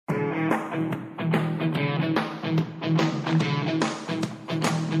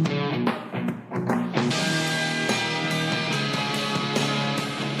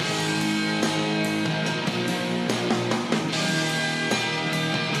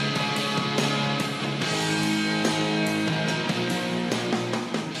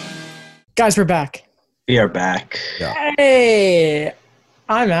Guys, we're back. We are back. Yeah. Hey,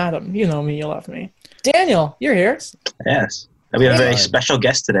 I'm Adam. You know me. You love me. Daniel, you're here. Yes. And we have a very Yeah. special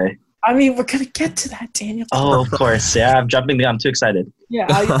guest today. I mean, we're going to get to that, Daniel. Oh, of course. Yeah, I'm jumping the. I'm too excited. Yeah,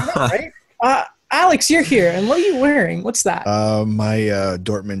 I know, right? Alex, you're here. And what are you wearing? What's that? My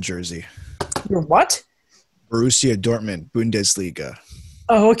Dortmund jersey. Your what? Borussia Dortmund, Bundesliga.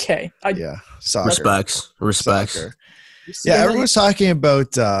 Oh, okay. Yeah, soccer. Respects. Soccer. Yeah, everyone's talking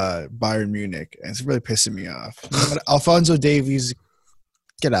about Bayern Munich, and it's really pissing me off. You know what? Alphonso Davies,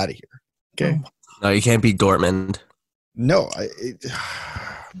 get out of here. Okay? No, you can't beat Dortmund. No,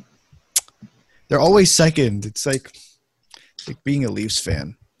 they're always second. It's like being a Leafs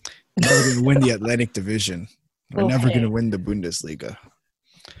fan. We're never going to win the Atlantic Division. We're never going to win the Bundesliga.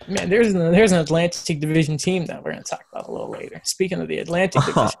 Man, there's an Atlantic Division team that we're going to talk about a little later. Speaking of the Atlantic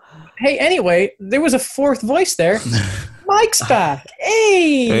Division. Hey, anyway, there was a fourth voice there. Mike's back.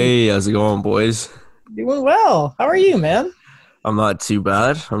 Hey. Hey, how's it going, boys? Doing well. How are you, man? I'm not too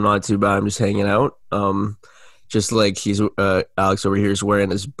bad. I'm just hanging out. Just like he's Alex over here is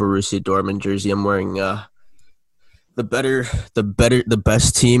wearing his Borussia Dortmund jersey. I'm wearing the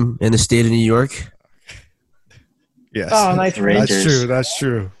best team in the state of New York. Yes. Oh, nice. Rangers. That's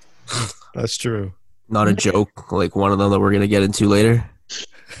true. Not a joke. Like one of them that we're gonna get into later.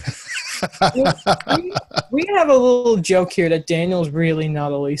 We have a little joke here that Daniel's really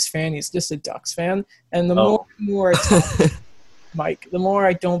not a Leafs fan. He's just a Ducks fan. And the more Mike, the more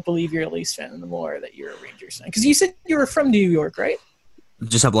I don't believe you're a Leafs fan, and the more that you're a Rangers fan. Because you said you were from New York, right?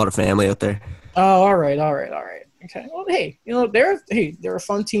 Just have a lot of family out there. Oh, all right. Okay. Well, hey, they're a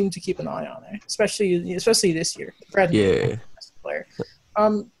fun team to keep an eye on, especially this year. Brad, Yeah. player.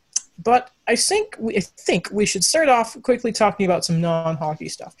 But I think we should start off quickly talking about some non-hockey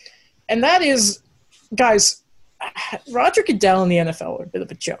stuff, and that is, guys, Roger Goodell in the NFL are a bit of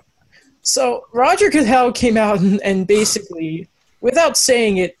a joke. So Roger Goodell came out and basically, without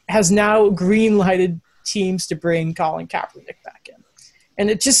saying it, has now green-lighted teams to bring Colin Kaepernick back in. And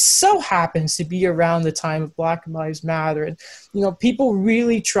it just so happens to be around the time of Black Lives Matter and, people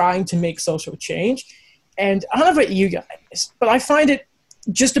really trying to make social change. And I don't know about you guys, but I find it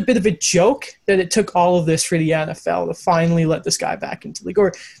just a bit of a joke that it took all of this for the NFL to finally let this guy back into the league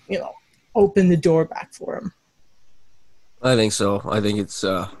or, open the door back for him. I think so. I think it's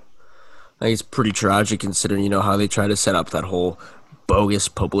pretty tragic considering, how they try to set up that whole bogus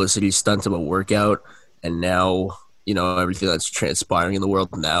publicity stunt of a workout, and now, everything that's transpiring in the world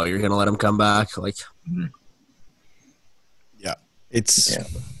now, you're going to let him come back? Like, Yeah.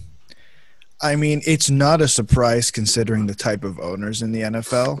 I mean, it's not a surprise considering the type of owners in the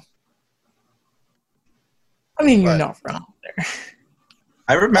NFL. I mean, you're not wrong there.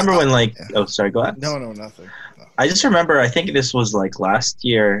 I remember when, oh, sorry, go ahead. No, nothing. No. I just remember, I think this was last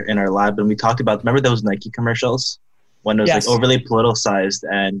year in our lab when we talked about, remember those Nike commercials? When it was Yes. overly politicized,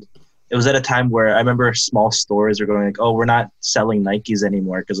 and it was at a time where I remember small stores were going oh, we're not selling Nikes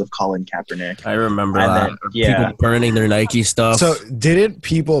anymore because of Colin Kaepernick. I remember And that. then, yeah. People burning their Nike stuff. So didn't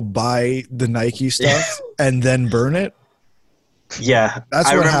people buy the Nike stuff and then burn it? Yeah, That's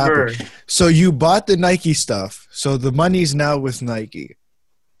I what remember. happened. So you bought the Nike stuff. So the money's now with Nike.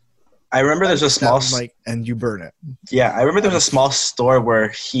 I remember there's a small and you burn it. Yeah, I remember there was a small store where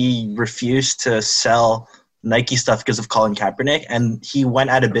he refused to sell Nike stuff because of Colin Kaepernick, and he went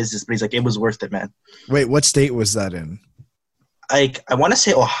out of business, but he's like, it was worth it, man. Wait, what state was that in? I want to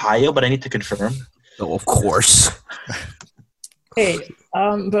say Ohio, but I need to confirm. Oh, of course. Hey,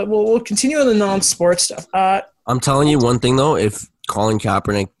 but we'll continue on the non-sports stuff. I'm telling you one thing, though. If Colin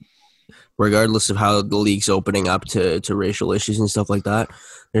Kaepernick, regardless of how the league's opening up to racial issues and stuff like that,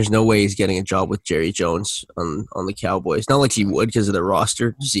 there's no way he's getting a job with Jerry Jones on the Cowboys. Not like he would because of the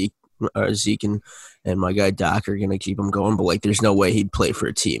roster. Zeke and my guy Dak are going to keep him going, but there's no way he'd play for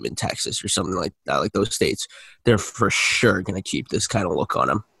a team in Texas or something like that. Like those states, they're for sure going to keep this kind of look on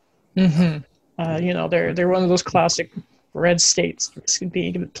him. They're one of those classic red states. It's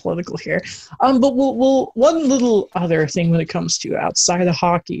being a bit political here. But we'll one little other thing when it comes to outside of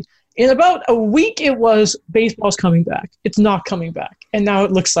hockey. In about a week, it was baseball's coming back. It's not coming back, and now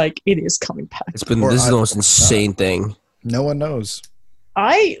it looks like it is coming back. This is the most insane thing. No one knows.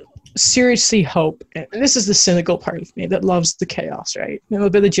 I seriously hope, and this is the cynical part of me that loves the chaos, right? A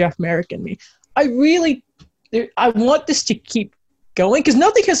bit of Jeff Merrick in me. I want this to keep going because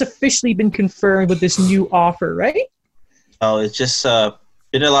nothing has officially been confirmed with this new offer, right? Oh, it's just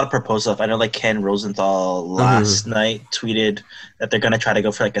been a lot of proposals. I know Ken Rosenthal last night tweeted that they're going to try to go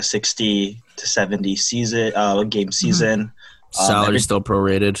for a 60 to 70 game season. Salary's still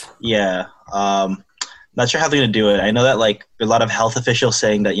prorated. Yeah. Not sure how they're going to do it. I know that a lot of health officials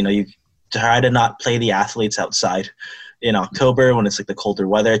saying that, try to not play the athletes outside in October when it's like the colder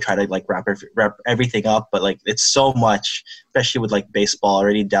weather. Try to like wrap everything up, but like it's so much, especially with like baseball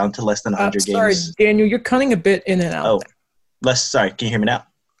already down to less than 100 sorry, games. Daniel, you're cutting a bit in and out. Sorry, can you hear me now?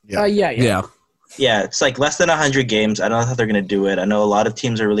 Yeah. Yeah, it's like less than 100 games. I don't know how they're going to do it. I know a lot of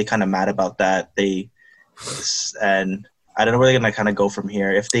teams are really kind of mad about that. And I don't know where they're going to kind of go from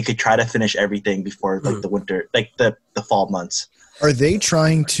here. If they could try to finish everything before like the winter, like the fall months. Are they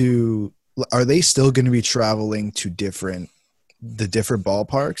still going to be traveling to the different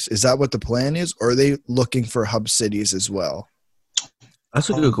ballparks? Is that what the plan is? Or are they looking for hub cities as well? That's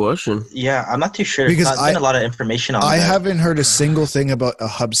a good question. Yeah, I'm not too sure. Because There's not been a lot of information on that. I haven't heard a single thing about a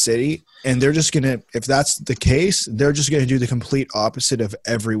hub city, and they're just going to, if that's the case, they're just going to do the complete opposite of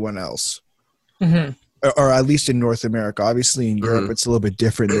everyone else. Mm-hmm. Or at least in North America. Obviously in Europe, it's a little bit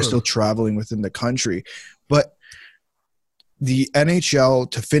different. They're still traveling within the country. But the NHL,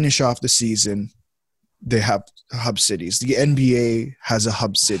 to finish off the season, they have hub cities. The NBA has a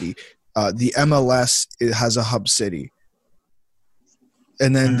hub city. The MLS has a hub city.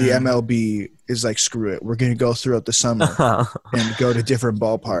 And then the MLB is like, screw it. We're going to go throughout the summer and go to different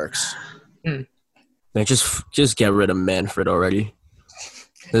ballparks. Man, just get rid of Manfred already.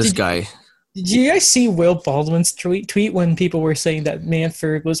 This guy. Did you guys see Will Baldwin's tweet when people were saying that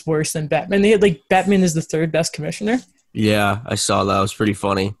Manfred was worse than Batman? They had like Batman is the third best commissioner. Yeah, I saw that. It was pretty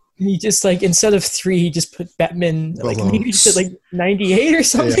funny. He just like instead of 3, he just put Batman like maybe he said like 98 or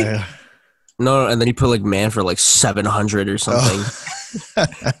something. Yeah. No, and then he put like Manfred like 700 or something.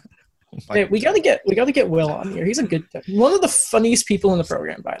 Hey, we gotta get Will on here. He's a good one of the funniest people in the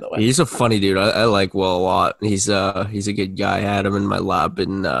program, by the way. He's a funny dude. I like Will a lot. He's a good guy. I had him in my lab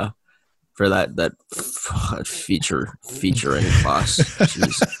and for that featuring class.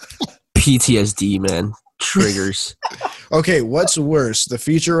 Jeez. PTSD, man. Triggers. Okay, what's worse, the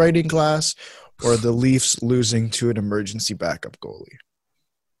feature writing class or the Leafs losing to an emergency backup goalie?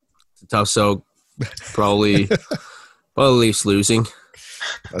 So probably Leafs losing.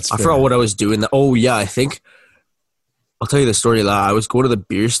 That's I fair. forgot what I was doing. Oh yeah, I think I'll tell you the story. I was going to the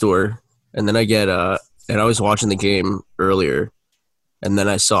beer store and then and I was watching the game earlier, and then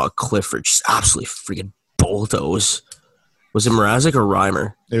I saw Clifford just absolutely freaking bulldoze. Was it Mrazek or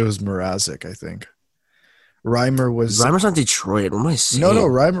Reimer? It was Mrazek, I think. Reimer's on Detroit. What am I saying? No,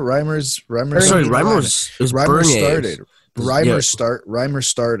 Reimer's Sorry, Reimer was started. Yeah. Reimer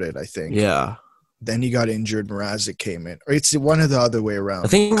started, I think. Yeah. Then he got injured. Mrazek came in. Or it's one of the other way around. I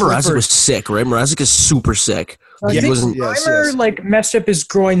think Mrazek was sick, right? Mrazek is super sick. I think Reimer like messed up his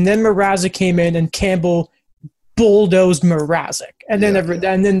groin. Then Mrazek came in, and Campbell bulldozed Mrazek, and then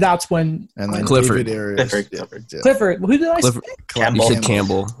and then that's when Clifford. Clifford. Who did I say? Campbell. You said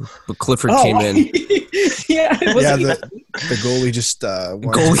Campbell, but Clifford came in. The goalie just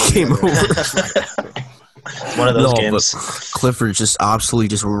came over. One of those games. Clifford just absolutely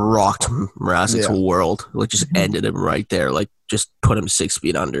just rocked Mrazek's whole world. Like just ended him right there. Like just put him 6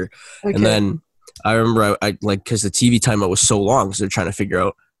 feet under. Okay. And then I remember I like because the TV timeout was so long, because they're trying to figure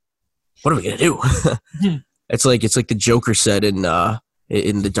out what are we gonna do. It's like the Joker said in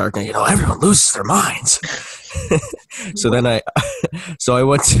The Dark Knight. Everyone loses their minds. So then I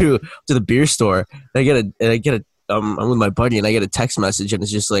went to the beer store. And I get a I'm with my buddy, and I get a text message, and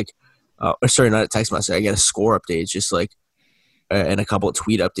it's just like. Sorry, not a text message. I get a score update. It's just like, and a couple of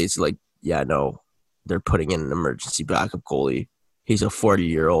tweet updates. Like, yeah, no, they're putting in an emergency backup goalie. He's a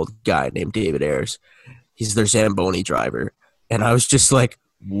 40-year-old guy named David Ayres. He's their Zamboni driver. And I was just like,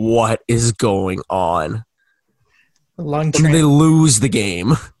 what is going on? And they lose the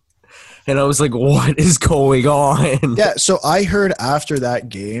game. And I was like, what is going on? Yeah, so I heard after that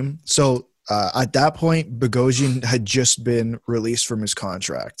game. So at that point, Bogosian had just been released from his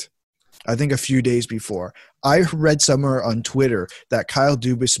contract. I think a few days before. I read somewhere on Twitter that Kyle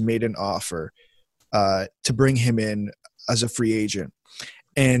Dubas made an offer to bring him in as a free agent.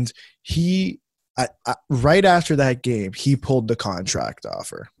 And he, right after that game, he pulled the contract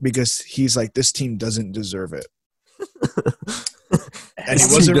offer because he's like, this team doesn't deserve it. And he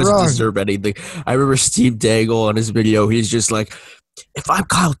wasn't wrong. Doesn't deserve anything. I remember Steve Dangle on his video. He's just like, if I'm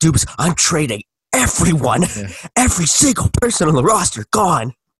Kyle Dubas, I'm trading everyone, every single person on the roster,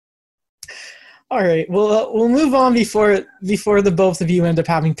 gone. All right, well, we'll move on before the both of you end up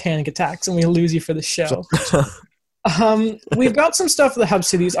having panic attacks and we lose you for the show. We've got some stuff for the hub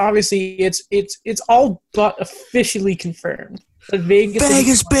cities. Obviously, it's all but officially confirmed. The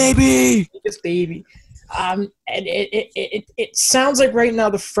Vegas baby. And it sounds like right now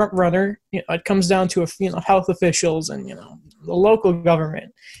the front runner. It comes down to health officials and the local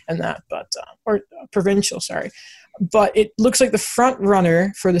government and that, or provincial. Sorry. but it looks like the front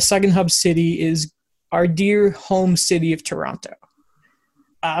runner for the second hub city is our dear home city of Toronto.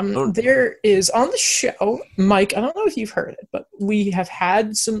 There is on the show, Mike, I don't know if you've heard it, but we have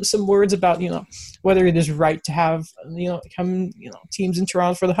had some words about, whether it is right to have, teams in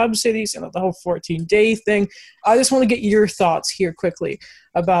Toronto for the hub cities, the whole 14-day thing. I just want to get your thoughts here quickly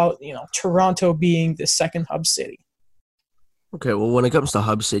about, Toronto being the second hub city. Okay, well, when it comes to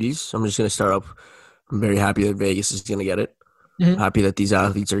hub cities, I'm just going to start up. I'm very happy that Vegas is going to get it. Mm-hmm. Happy that these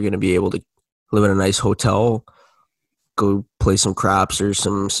athletes are going to be able to live in a nice hotel, go play some craps or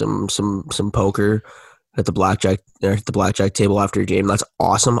some poker at the blackjack table after a game. That's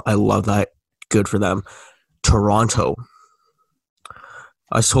awesome. I love that. Good for them. Toronto.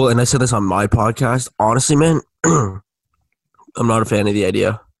 I said this on my podcast. Honestly, man, I'm not a fan of the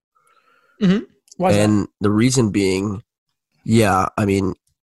idea. Mm-hmm. Why is and that? The reason being,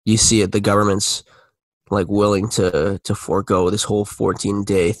 you see it. The government's willing to forego this whole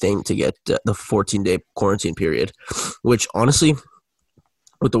 14-day thing to get the 14-day quarantine period, which honestly,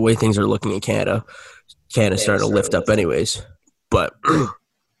 with the way things are looking in Canada's starting to lift up anyways. But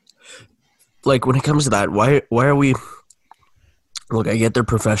when it comes to that, why are we? Look, I get they're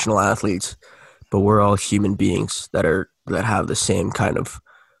professional athletes, but we're all human beings that have the same kind of.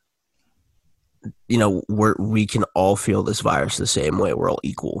 We can all feel this virus the same way. We're all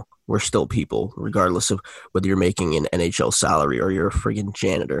equal. We're still people, regardless of whether you're making an NHL salary or you're a friggin'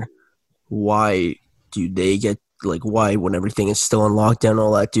 janitor. Why do they get, why, when everything is still in lockdown and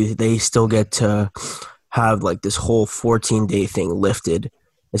all that, do they still get to have, this whole 14-day thing lifted?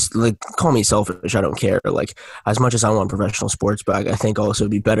 It's call me selfish, I don't care. As much as I want professional sports back, I think also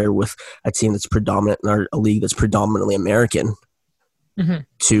it'd be better with a team that's predominant, or a league that's predominantly American, mm-hmm.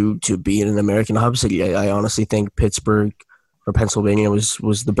 to be in an American hub city. I honestly think Pittsburgh or Pennsylvania was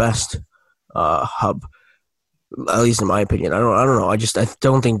the best hub, at least in my opinion. I don't know. I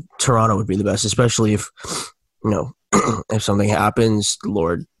don't think Toronto would be the best, especially if if something happens.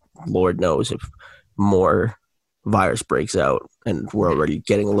 Lord knows if more virus breaks out, and we're already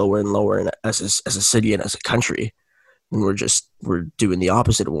getting lower and lower as a city and as a country, and we're doing the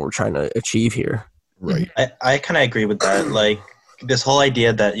opposite of what we're trying to achieve here. Right. I kind of agree with that. This whole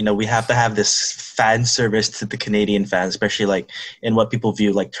idea that, we have to have this fan service to the Canadian fans, especially in what people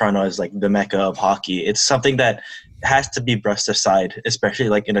view Toronto as the Mecca of hockey. It's something that has to be brushed aside,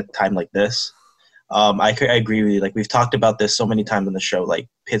 especially in a time like this. I agree with you. We've talked about this so many times on the show.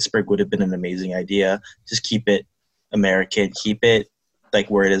 Pittsburgh would have been an amazing idea. Just keep it American, keep it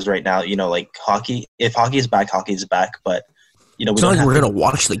where it is right now. Hockey. If hockey is back, hockey is back. But it's not like we're gonna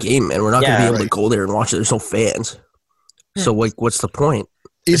watch the game, man. We're not gonna be able to go there and watch it. There's no fans. So, what's the point?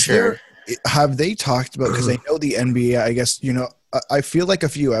 Have they talked about, because I know the NBA, I guess, I feel like a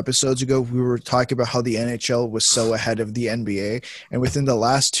few episodes ago, we were talking about how the NHL was so ahead of the NBA. And within the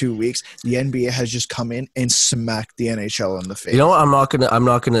last 2 weeks, the NBA has just come in and smacked the NHL in the face. I'm not going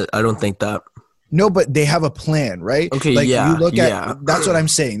to, I don't think that. No, but they have a plan, right? Okay, you look at, that's what I'm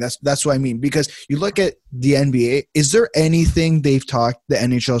saying. That's what I mean. Because you look at the NBA, is there anything the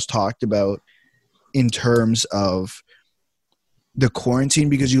NHL's talked about in terms of the quarantine?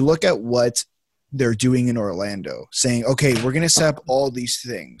 Because you look at what they're doing in Orlando, saying, okay, we're going to set up all these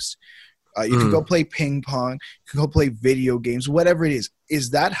things. You can go play ping pong, you can go play video games, whatever it is. Is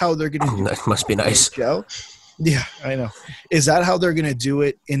that how they're going to do it? That must be nice. NHL? Yeah, I know. Is that how they're going to do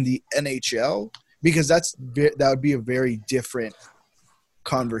it in the NHL? Because that would be a very different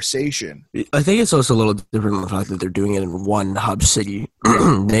conversation. I think it's also a little different in the fact that they're doing it in one hub city,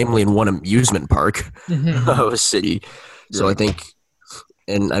 namely in one amusement park of a city. So I think,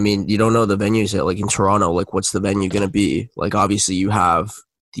 and you don't know the venues yet. In Toronto, what's the venue going to be? Obviously you have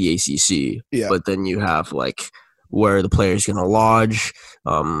the ACC, but then you have where the players going to lodge.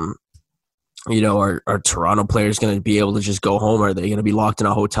 Are Toronto players going to be able to just go home? Are they going to be locked in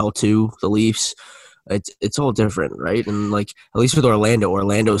a hotel too? The Leafs, it's all different, right? And at least with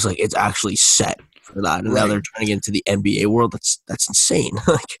Orlando's it's actually set for that, and now they're trying to get into the NBA world. That's insane.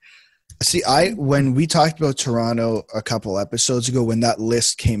 See, when we talked about Toronto a couple episodes ago, when that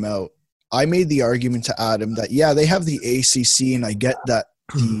list came out, I made the argument to Adam that, they have the ACC, and I get that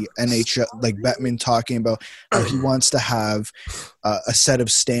the NHL, Bettman talking about how he wants to have a set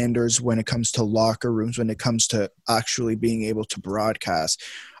of standards when it comes to locker rooms, when it comes to actually being able to broadcast.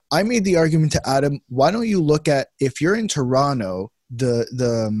 I made the argument to Adam, why don't you look at, if you're in Toronto, I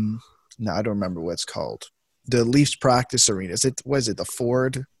don't remember what it's called. The Leafs practice arena. Was it the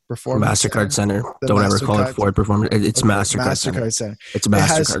Ford Performance MasterCard Center. Don't ever call it Ford Performance. It's MasterCard Center. It's a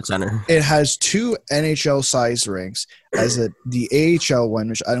MasterCard Center. It has 2 NHL size rinks, as the AHL one,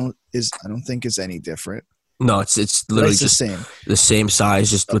 which I don't think is any different. No, it's literally It's the just same. the same size,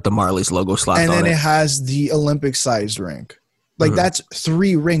 just with the Marlies logo slapped And on then it. it has the Olympic-sized rink. Like, Mhm. that's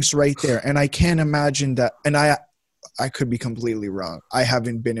 3 rinks right there. And I can't imagine that. And I could be completely wrong. I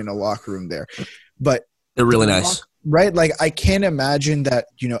haven't been in a locker room there. But, They're really nice. right, like, I can't imagine that,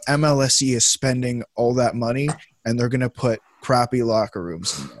 MLSE is spending all that money and they're going to put crappy locker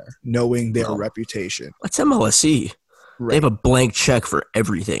rooms in there, knowing their No. reputation. What's MLSE? They Right. have a blank check for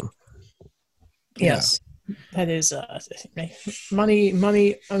everything. Yes, that is money.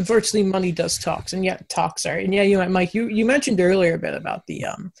 Unfortunately, money does talks, and talks are. And yeah, Mike, you mentioned earlier a bit about the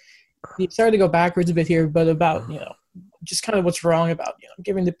sorry to go backwards a bit here, but about just kind of what's wrong about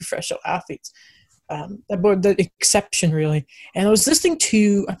giving the professional athletes the exception really. And I was listening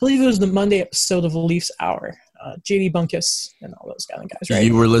to, I believe it was the Monday episode of Leafs Hour, JD Bunkus and all those kind of guys, right?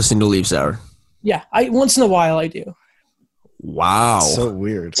 You were listening to Leafs Hour. Yeah, I once in a while I do. Wow. So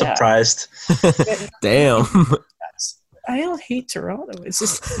weird. Yeah. Surprised. Damn. I don't hate Toronto. It's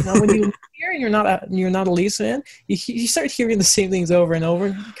just when you live here and you're not a Leafs fan, you start hearing the same things over and over.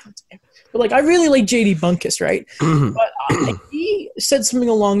 And you're like, God damn. But like, I really like JD Bunkus, right? But he said something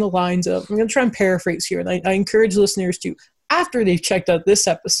along the lines of, I'm going to try and paraphrase here, and I encourage listeners to, after they've checked out this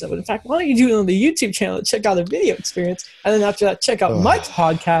episode, in fact, why don't you do it on the YouTube channel and check out the video experience, and then after that, check out Mike's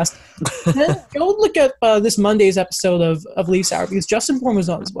podcast, and then go look at this Monday's episode of Leafs Hour, because Justin Bourne was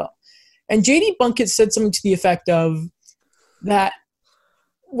on as well. And JD Bunkus said something to the effect of that,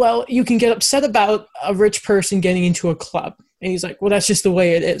 well, you can get upset about a rich person getting into a club. And he's like, well, that's just the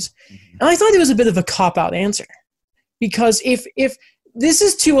way it is. And I thought it was a bit of a cop-out answer. Because if this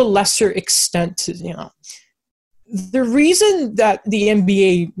is to a lesser extent, the reason that the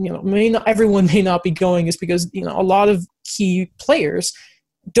NBA, everyone may not be going is because, a lot of key players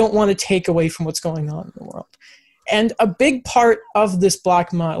don't want to take away from what's going on in the world. And a big part of this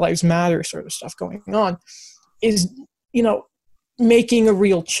Black Lives Matter sort of stuff going on is, making a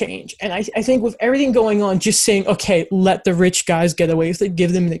real change. And I think with everything going on, just saying, okay, let the rich guys get away with it,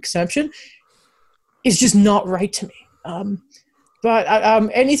 give them an exception, is just not right to me. But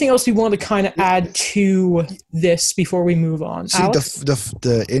anything else you want to kind of add to this before we move on? See, Alex?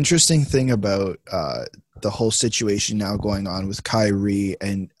 the interesting thing about the whole situation now going on with Kyrie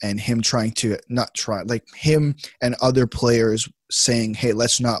and him trying to him and other players saying, hey,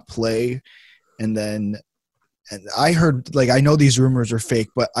 let's not play. And I heard, I know these rumors are fake,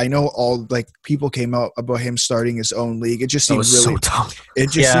 but I know all, people came out about him starting his own league. It just seemed really, so dumb.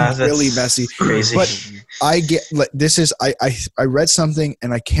 it just seemed really messy. Crazy. But I get, I read something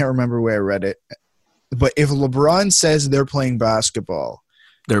and I can't remember where I read it. But if LeBron says they're playing basketball,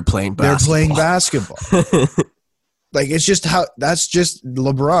 They're playing basketball. It's just that's just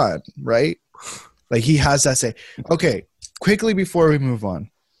LeBron, right? He has that say. Okay, quickly before we move on.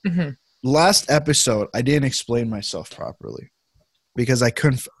 Mm-hmm. Last episode, I didn't explain myself properly because I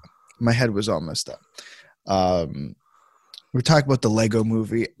couldn't. My head was all messed up. We're talking about the Lego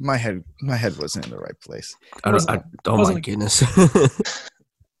movie. My head wasn't in the right place. Oh my goodness.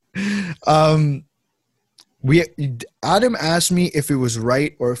 Adam asked me if it was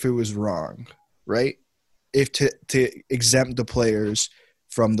right or if it was wrong, right? If to exempt the players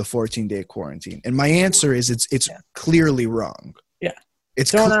from the 14-day quarantine, and my answer is it's clearly wrong. Yeah.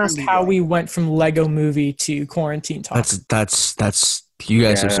 Don't ask how we went from Lego movie to quarantine talk. That's you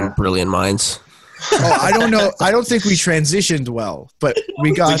guys have some brilliant minds. Oh, I don't know. I don't think we transitioned well, but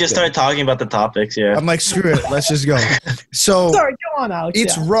we got. We just started talking about the topics. Yeah. I'm like, screw it. Let's just go. So sorry, go on, Alex.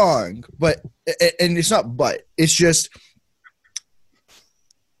 It's wrong, and it's not. But it's just,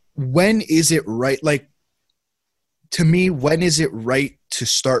 when is it right? To me, when is it right to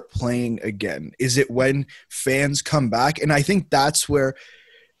start playing again? Is it when fans come back? And I think that's where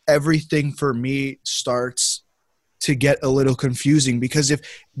everything for me starts to get a little confusing, because if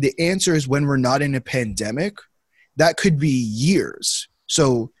the answer is when we're not in a pandemic, that could be years.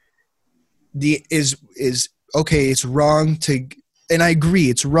 So okay, it's wrong to, and I agree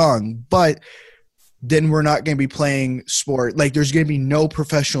it's wrong, but then we're not going to be playing sport. There's going to be no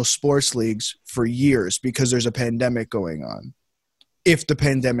professional sports leagues for years because there's a pandemic going on. If the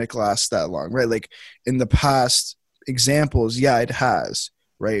pandemic lasts that long, right? In the past examples, yeah, it has,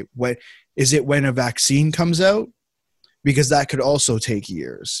 right? When a vaccine comes out? Because that could also take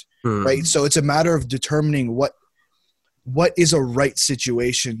years, right? So it's a matter of determining what is a right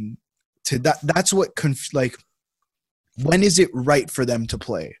situation to that. That's what when is it right for them to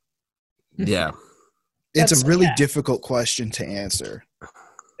play? Yeah. It's a really difficult question to answer.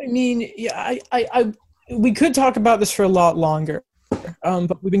 I mean, yeah, we could talk about this for a lot longer,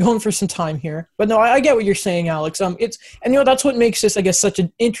 but we've been going for some time here. But no, I get what you're saying, Alex. That's what makes this, I guess, such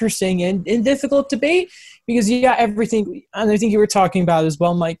an interesting and difficult debate, because everything, and I think you were talking about it as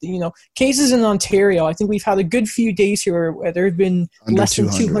well, Mike. Cases in Ontario. I think we've had a good few days here where there have been Under less than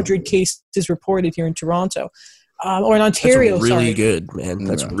 200 cases reported here in Toronto, or in Ontario. That's really sorry. good, man.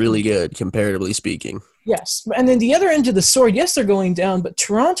 That's really good, comparatively speaking. Yes, and then the other end of the sword, yes, they're going down, but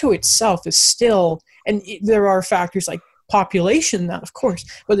Toronto itself is still, and there are factors like population now, of course,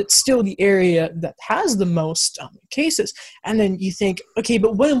 but it's still the area that has the most cases. And then you think, okay,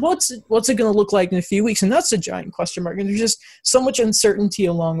 but what's it going to look like in a few weeks? And that's a giant question mark. And there's just so much uncertainty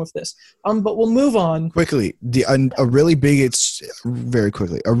along with this. But we'll move on quickly. A really big incentive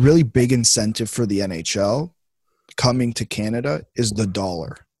for the NHL coming to Canada is the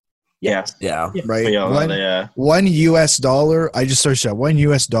dollar. Yeah. Right. Yeah. One US dollar. I just searched that.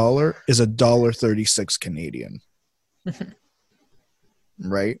 $1 is $1.36 Canadian.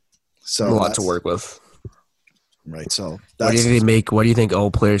 Right. So a lot to work with. Right. So what do you think they make? What do you think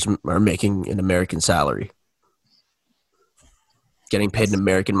all players are making in American salary? Getting paid in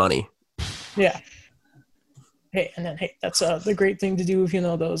American money. Yeah. Hey, that's the great thing to do if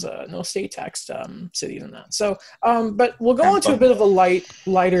those no state taxed cities and that. So, but we'll go on to a bit of a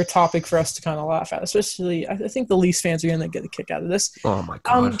lighter topic for us to kind of laugh at. Especially, I think the Leafs fans are going to get a kick out of this. Oh my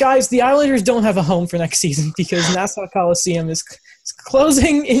god, guys! The Islanders don't have a home for next season because Nassau Coliseum is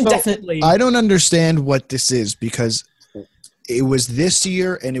closing indefinitely. So, I don't understand what this is because it was this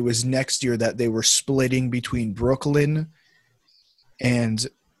year and it was next year that they were splitting between Brooklyn and.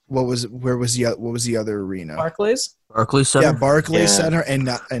 What was the other arena? Barclays Center. Yeah, Barclays Center and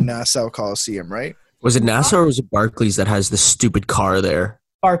Nassau Coliseum, right? Was it Nassau or was it Barclays that has the stupid car there?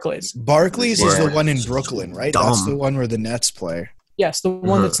 Barclays is the one in Brooklyn, right? Dumb. That's the one where the Nets play. Yes, the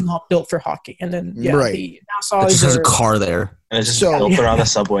one that's not built for hockey, and then right. the Nassau just has a car there. And it's just built around the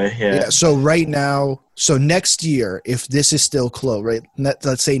subway. Yeah. So right now, next year, if this is still closed, right?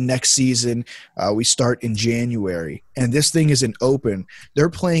 Let's say next season we start in January, and this thing isn't open.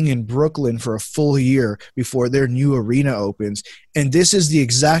 They're playing in Brooklyn for a full year before their new arena opens, and this is the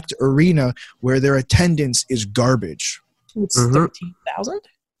exact arena where their attendance is garbage. It's 13,000.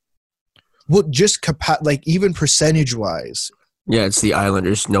 Well, just even percentage-wise. Yeah, it's the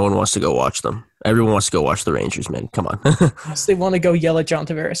Islanders. No one wants to go watch them. Everyone wants to go watch the Rangers, man. Come on. Yes, they want to go yell at John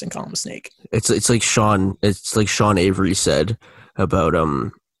Tavares and call him a snake. It's like Sean Avery said about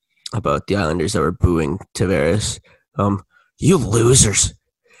the Islanders that were booing Tavares. You losers.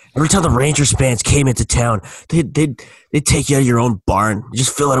 Every time the Rangers fans came into town, they'd take you out of your own barn.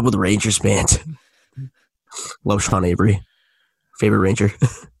 Just fill it up with Rangers fans. Love Sean Avery. Favorite Ranger.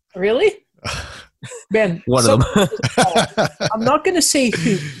 Really? Man, one of them. I'm not going to say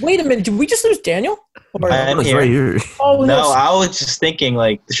who. Wait a minute. Did we just lose Daniel? I'm here. Right here. Oh, no, I was just thinking,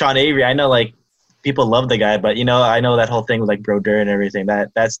 like, Sean Avery, I know, like, people love the guy, but, I know that whole thing with, like, Brodeur and everything.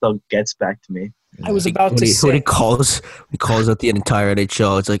 That still gets back to me. I was about to say. When he calls out the entire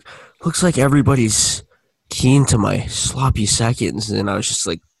NHL, it's like, looks like everybody's keen to my sloppy seconds. And I was just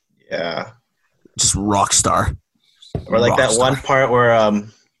like, yeah. Just rock star. Or, like, that one part where,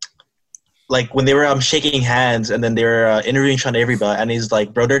 like when they were shaking hands and then they were interviewing Sean Avery, and he's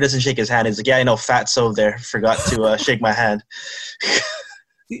like, Brodeur doesn't shake his hand. He's like, yeah, I know, Fatso there forgot to shake my hand.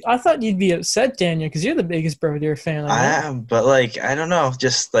 I thought you'd be upset, Daniel, because you're the biggest Brodeur fan. I am, but like, I don't know,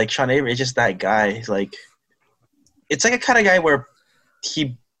 just like Sean Avery is just that guy. Like, it's like a kind of guy where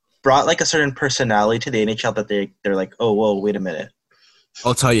he brought like a certain personality to the NHL that they're like, oh, whoa, wait a minute.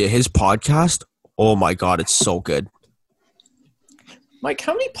 I'll tell you, his podcast, oh my God, it's so good. Mike,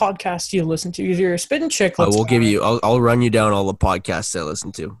 how many podcasts do you listen to? Because you're a Spit and Chicklets. I'll run you down all the podcasts I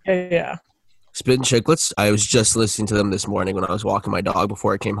listen to. Yeah. Spit and Chicklets, I was just listening to them this morning when I was walking my dog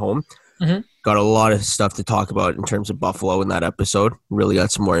before I came home. Mm-hmm. Got a lot of stuff to talk about in terms of Buffalo in that episode. Really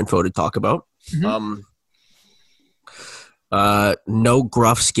got some more info to talk about. Mm-hmm. No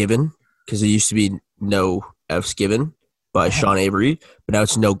Gruffs Given, because it used to be No F's Given by Sean Avery, but now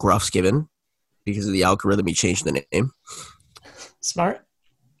it's No Gruffs Given because of the algorithm. He changed the name. Smart.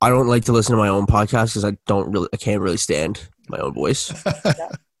 I don't like to listen to my own podcast because I can't really stand my own voice.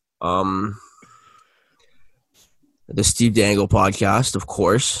 The Steve Dangle podcast, of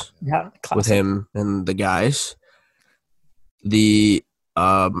course, classic. with him and the guys. The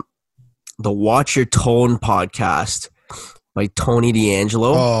Watch Your Tone podcast by Tony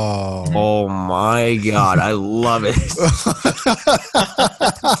D'Angelo. Oh my God, I love it.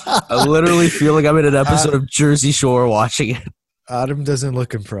 I literally feel like I'm in an episode of Jersey Shore watching it. Adam doesn't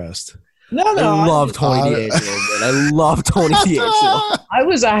look impressed. No. I love Tony D'Angelo, man. I love Tony D'Angelo. I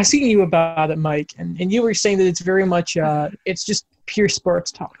was asking you about it, Mike, and you were saying that it's very much, it's just pure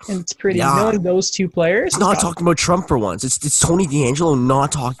sports talk, and it's pretty. Knowing those two players, it's not talking about Trump for once. It's Tony D'Angelo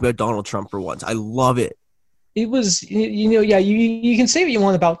not talking about Donald Trump for once. I love it. it was, you can say what you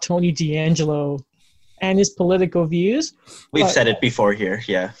want about Tony D'Angelo and his political views. We've said it before here,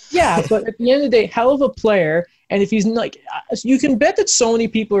 yeah. Yeah, but at the end of the day, hell of a player. And if he's like, you can bet that so many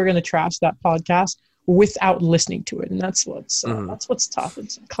people are going to trash that podcast without listening to it, and that's what's tough.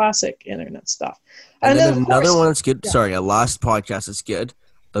 It's classic internet stuff. And then another one that's good. Yeah. Sorry, a last podcast that's good.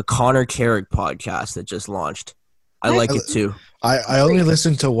 The Connor Carrick podcast that just launched. I like it too. I only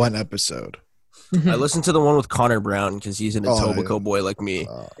listened to one episode. I listened to the one with Connor Brown because he's an Etobicoke boy like me,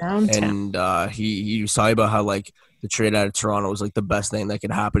 and he was talking about how like the trade out of Toronto was like the best thing that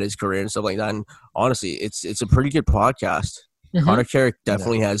could happen in his career and stuff like that. And honestly, it's a pretty good podcast. Connor Carrick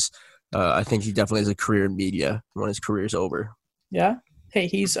definitely has. I think he definitely has a career in media when his career's over. Yeah. Hey,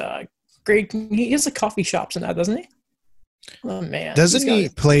 he's great. He has like coffee shops and that, doesn't he? Oh man. Doesn't he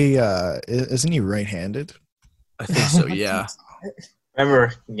play? Isn't he right-handed? I think so. Yeah.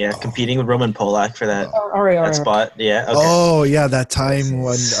 Remember, competing with Roman Polak for that spot. Yeah. Okay. Oh, yeah, that time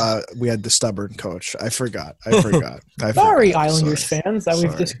when we had the stubborn coach. I forgot. Sorry, Islanders fans, that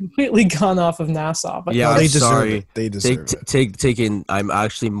we've just completely gone off of Nassau. But yeah, they deserve it. They deserve it. I'm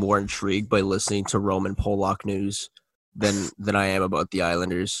actually more intrigued by listening to Roman Polak news than I am about the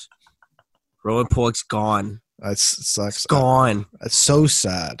Islanders. Roman Polak's gone. That sucks. Gone. That's so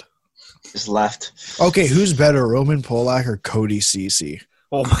sad. Just left. Okay, who's better, Roman Polak or Cody Ceci?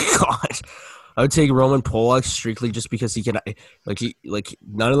 Oh my god, I would take Roman Polak strictly just because he can. Like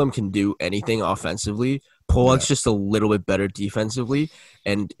none of them can do anything offensively. Polak's just a little bit better defensively,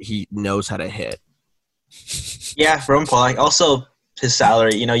 and he knows how to hit. Yeah, Roman Polak. Also, his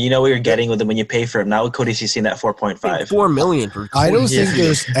salary. You know what you're getting with him when you pay for him. Not with Cody Ceci in that $4.5. $4 million for. I don't think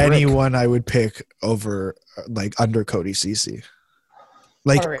there's anyone I would pick over under Cody Ceci.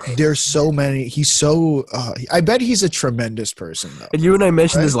 There's so many. He's so. I bet he's a tremendous person, though. And you and I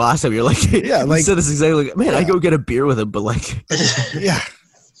mentioned this last time. You're like, yeah, you said this exactly. Like, man, I go get a beer with him, but like, yeah.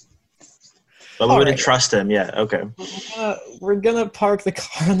 But we wouldn't trust him. Yeah. Okay. We're gonna park the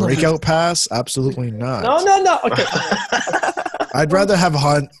car. On Breakout pass? Absolutely not. No. Okay. I'd rather have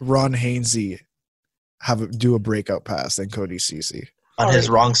Ron Hainsey do a breakout pass than Cody Ceci on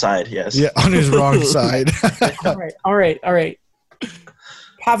his wrong side. Yes. Yeah, on his wrong side. All right.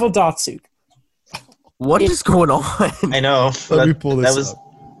 Pavel Datsyuk. What is going on? I know. Let me pull this up.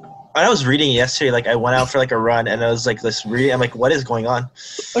 I was reading it yesterday. Like I went out for like a run, and I was like, "This reading." I'm like, "What is going on?"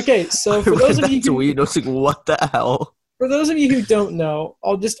 Okay, so for those of you, I was like, "What the hell?" For those of you who don't know,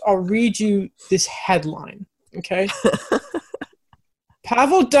 I'll read you this headline. Okay.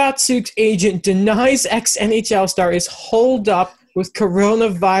 Pavel Datsyuk's agent denies ex-NHL star is holed up with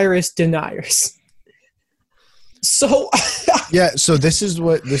coronavirus deniers. So so this is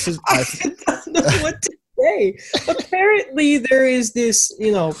I don't know what to say. Apparently there is this,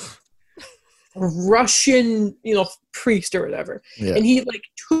 Russian, priest or whatever. Yeah. And he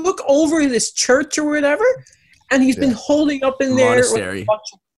took over this church or whatever, and he's been holding up in there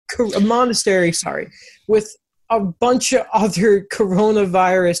a monastery, with a bunch of other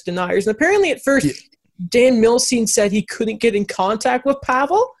coronavirus deniers. And apparently at first Dan Milstein said he couldn't get in contact with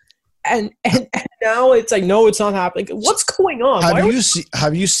Pavel. And now it's like, no, it's not happening. What's going on?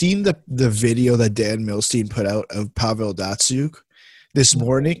 Have you seen the video that Dan Milstein put out of Pavel Datsyuk this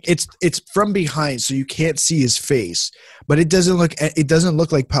morning? It's from behind, so you can't see his face, but it doesn't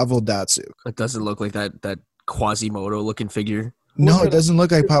look like Pavel Datsyuk. It doesn't look like that Quasimodo looking figure. No, it doesn't look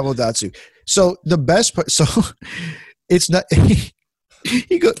like Pavel Datsyuk. So the best part, it's not.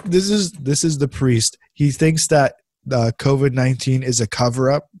 He goes. This is the priest. He thinks that COVID-19 is a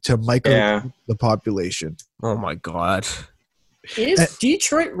cover-up to micro the population. Oh my god! Is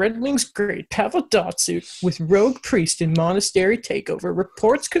Detroit Red Wings great Pavel Datsyuk with rogue priest in monastery takeover?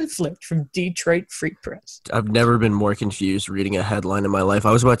 Reports conflict from Detroit Free Press. I've never been more confused reading a headline in my life.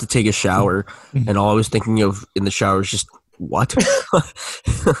 I was about to take a shower, and all I was thinking of in the shower is just what.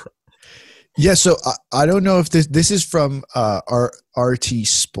 Yeah, so I don't know if this is from RT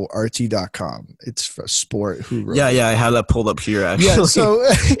Sport, RT.com. It's for Sport. Who wrote it? I have that pulled up here, actually. Yeah, so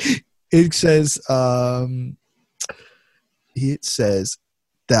it says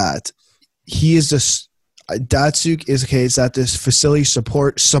that he is Datsyuk is at this facility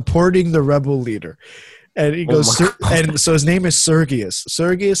supporting the rebel leader. And he goes, and so his name is Sergius.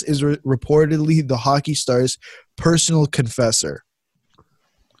 Sergius is reportedly the hockey star's personal confessor.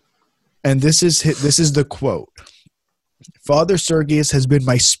 And this is the quote. Father Sergius has been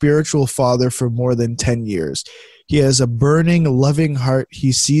my spiritual father for more than 10 years. He has a burning, loving heart.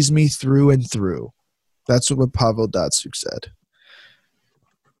 He sees me through and through. That's what Pavel Datsyuk said.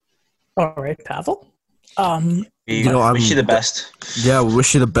 All right, Pavel. We You know, wish you the best. Yeah, we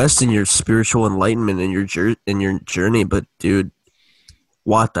wish you the best in your spiritual enlightenment and your journey. But dude,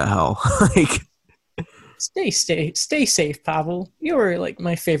 what the hell? Like, Stay safe, Pavel. You were like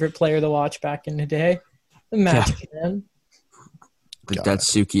my favorite player to watch back in the day. The Magic Man. the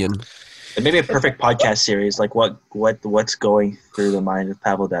Datsukian. It may be a perfect podcast series. Like what's going through the mind of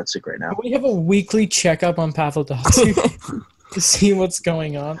Pavel Datsuk right now? We have a weekly checkup on Pavel Datsuk to see what's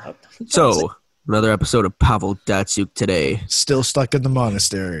going on. So another episode of Pavel Datsuk today. Still stuck in the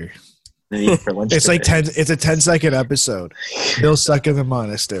monastery. They eat for lunch It's like today. 10. It's a 10-second episode. Still stuck in the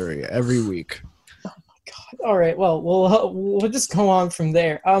monastery every week. All right. Well, we'll just go on from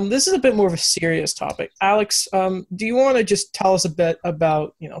there. This is a bit more of a serious topic. Alex, do you want to just tell us a bit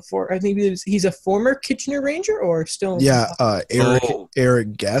about I think he's a former Kitchener Ranger or still? Yeah,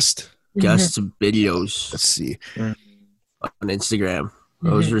 Eric Guest. Guests videos Let's see. on Instagram.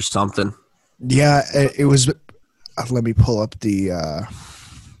 Those are something. Yeah, it was. Let me pull up the.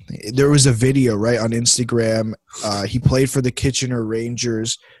 There was a video right on Instagram. He played for the Kitchener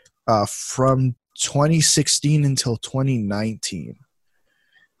Rangers from 2016 until 2019,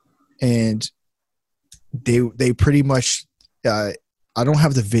 and they pretty much. I don't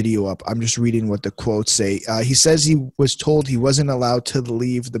have the video up. I'm just reading what the quotes say. He says he was told he wasn't allowed to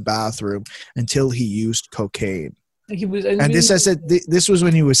leave the bathroom until he used cocaine. He was, This was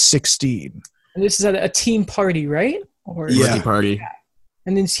when he was 16. And this is at a team party, right? Or Yeah. Rookie party.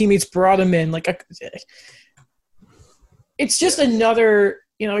 and then teammates brought him in. It's just another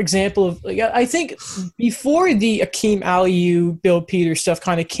example of I think before the Akeem Aliu, Bill Peters stuff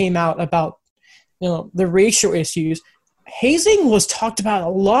kind of came out about the racial issues, hazing was talked about a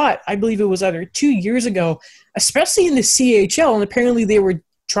lot. I believe it was either 2 years ago, especially in the CHL, and apparently they were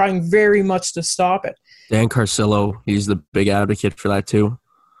trying very much to stop it. Dan Carcillo, he's the big advocate for that too.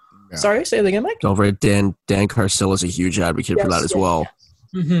 Yeah. Sorry, say that again, Mike. Don't forget Dan Carcillo is a huge advocate for that as well.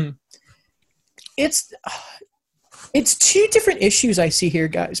 Mm-hmm. It's two different issues I see here,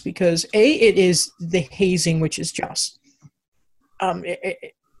 guys, because it is the hazing, which is just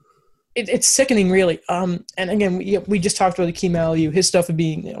it's sickening, really. And again, we just talked about Akeem Aliu, his stuff of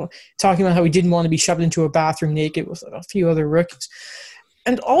being talking about how he didn't want to be shoved into a bathroom naked with a few other rookies,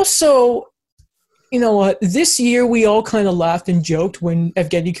 and also. This year we all kind of laughed and joked when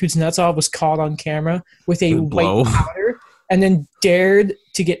Evgeny Kuznetsov was caught on camera with a white powder and then dared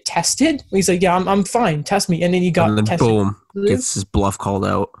to get tested. He's like, "Yeah, I'm fine. Test me." And then he got and then tested. boom, gets his bluff called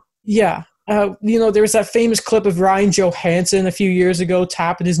out. Yeah. There was that famous clip of Ryan Johansson a few years ago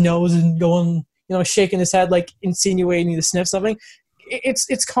tapping his nose and going, shaking his head like insinuating to sniff something.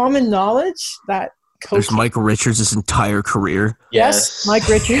 It's common knowledge that There's Mike Richards' entire career. Yes, Mike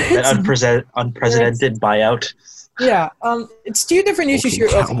Richards. That unprecedented buyout. Yeah, it's two different issues here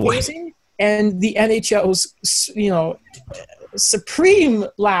of hazing and the NHL's, supreme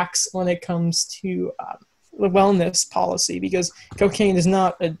lacks when it comes to the wellness policy, because cocaine is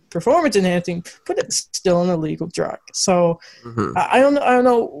not a performance enhancing, but it's still an illegal drug. So I don't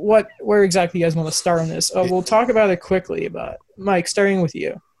know where exactly you guys want to start on this. We'll talk about it quickly, but Mike, starting with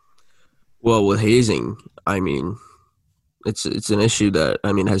you. Well, with hazing, I mean, it's an issue that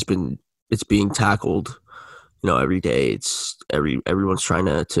it's being tackled, every day. It's everyone's trying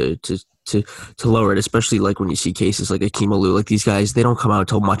to lower it, especially like when you see cases like Akeem Aliu, like these guys, they don't come out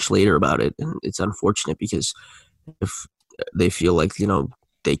until much later about it, and it's unfortunate because if they feel like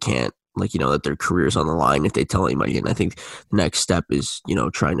they can't, that their career's on the line if they tell anybody. And I think the next step is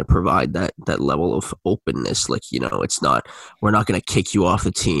trying to provide that level of openness. It's not, we're not going to kick you off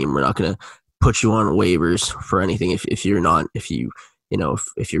the team, we're not going to put you on waivers for anything if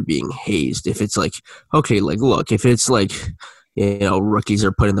you're being hazed. If it's like, okay, look, if it's like rookies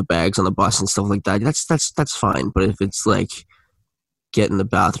are putting the bags on the bus and stuff like that, that's fine. But if it's like get in the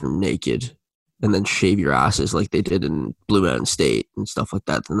bathroom naked and then shave your asses like they did in Blue Mountain State and stuff like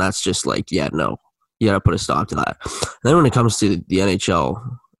that, then that's just like, yeah, no, you gotta put a stop to that. And then when it comes to the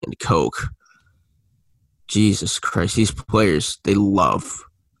NHL and Coke, Jesus Christ, these players, they love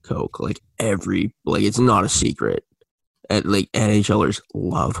Coke. It's not a secret. And NHLers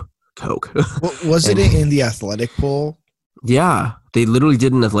love Coke. Was it in the athletic poll? Yeah, they literally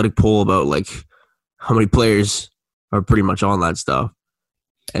did an athletic poll about how many players are pretty much on that stuff.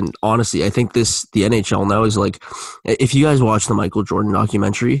 And honestly, I think the NHL now is if you guys watch the Michael Jordan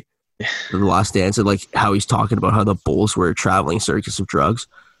documentary, The Last Dance, and how he's talking about how the Bulls were a traveling circus of drugs.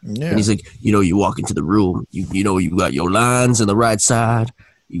 Yeah. And he's like, you walk into the room, you got your lines on the right side,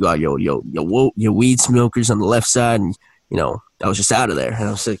 you got your weed smokers on the left side, and I was just out of there. And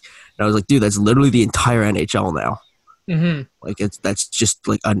I was like, dude, that's literally the entire NHL now. Mm-hmm. Like that's just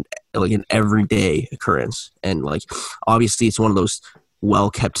like an everyday occurrence, and like obviously it's one of those well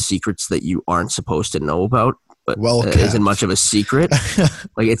kept secrets that you aren't supposed to know about, but isn't much of a secret.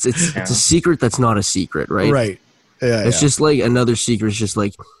 Like it's a secret that's not a secret, right? Right. Yeah. It's just like another secret. It's just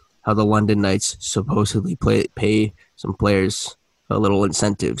like how the London Knights supposedly pay some players a little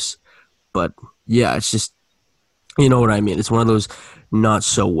incentives, but yeah, it's just, you know what I mean. It's one of those not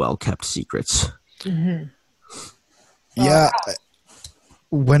so well kept secrets. Mm-hmm. Yeah.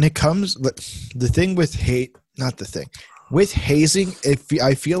 When it comes, the thing with with hazing,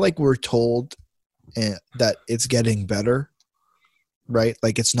 I feel like we're told that it's getting better, right?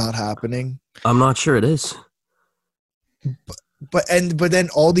 Like it's not happening. I'm not sure it is. But then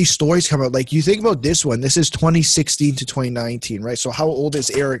all these stories come out. Like you think about this one. This is 2016 to 2019, right? So how old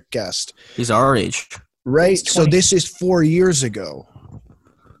is Eric Guest? He's our age, right? So this is 4 years ago.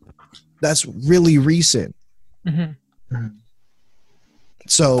 That's really recent. Mm-hmm.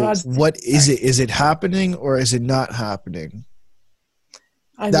 So what is it? Is it happening or is it not happening?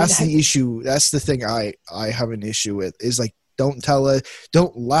 That's the issue. That's the thing I have an issue with. Is like don't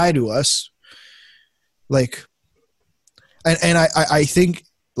lie to us. Like. And I think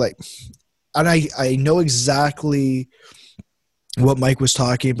like, and I know exactly what Mike was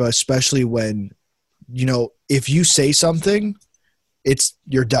talking about, especially when, you know, if you say something,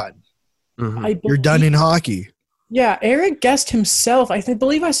 you're done. Mm-hmm. You're done in hockey. Yeah, Eric Guest himself, I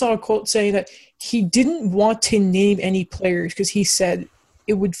believe I saw a quote saying that he didn't want to name any players because he said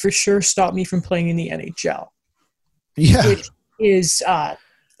it would for sure stop me from playing in the NHL. Yeah. Which is,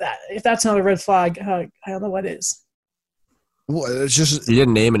 if that's not a red flag, I don't know what is. Well, it's just he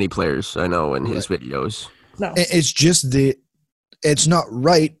didn't name any players. I know in his videos. No, it's just it's not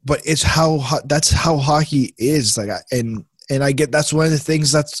right, but it's that's how hockey is. Like, and I get that's one of the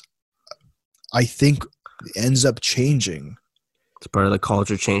things that's I think ends up changing. It's part of the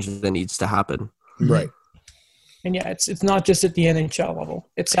culture change that needs to happen. Right. And yeah, it's not just at the NHL level.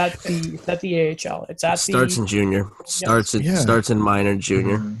 It's at the AHL. Starts in junior. Starts in minor,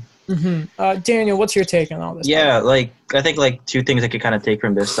 junior. Mm-hmm. Mm-hmm. Daniel, what's your take on all this? Yeah, like I think like two things I could kind of take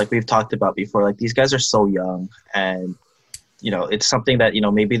from this, like we've talked about before, like these guys are so young, and you know it's something that you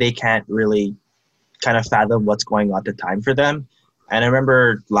know maybe they can't really kind of fathom what's going on at the time for them. And I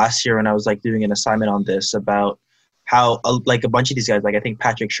remember last year when I was like doing an assignment on this about how like a bunch of these guys, like I think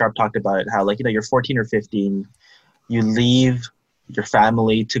Patrick Sharp talked about it, how like you know you're 14 or 15, you leave your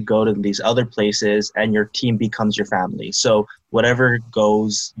family to go to these other places and your team becomes your family. So whatever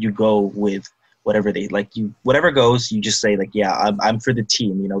goes, you go with whatever whatever goes, you just say like, yeah, I'm for the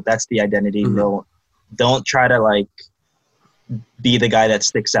team. You know, that's the identity. Mm-hmm. Don't try to like be the guy that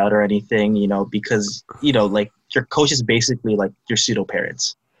sticks out or anything, you know, because, you know, like your coach is basically like your pseudo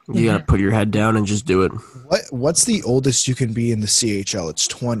parents. You got to put your head down and just do it. What's the oldest you can be in the CHL? It's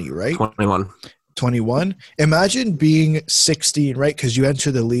 20, right? 21. 21. Imagine being 16, right? Because you enter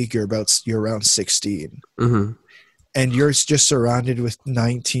the league, you're around 16, and you're just surrounded with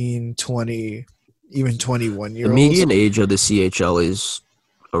 19, 20, even 21 year olds. The median age of the CHL is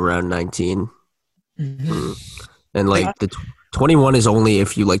around 19, and like the 21 is only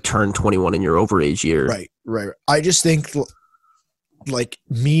if you like turn 21 in your overage year. Right. I just think like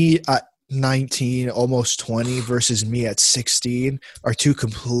me at 19, almost 20 versus me at 16 are two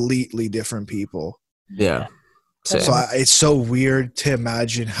completely different people. Yeah. So it's so weird to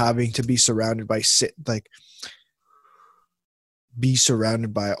imagine having to be surrounded by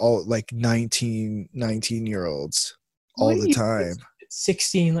all like 19 year olds all the time.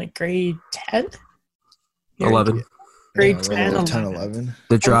 16, like grade 10? 11. Grade 10, 10, 11.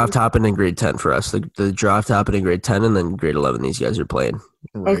 The draft happened in grade 10 for us. The draft happened in grade 10, and then grade 11 these guys are playing.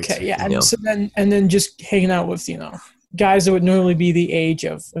 Right. Okay, yeah. And so then just hanging out with, you know, guys that would normally be the age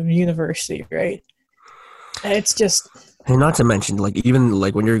of university, right? It's just... And not to mention, like, even,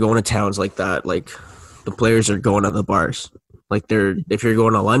 like, when you're going to towns like that, like, the players are going to the bars. Like, if you're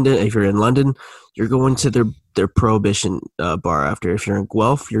going to London, if you're in London, you're going to their Prohibition bar after. If you're in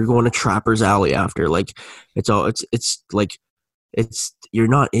Guelph, you're going to Trapper's Alley after. Like, you're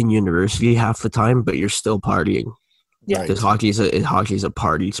not in university half the time, but you're still partying. Yeah, because hockey is a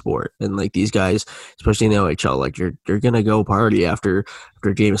party sport, and like these guys, especially in the OHL, like you're gonna go party after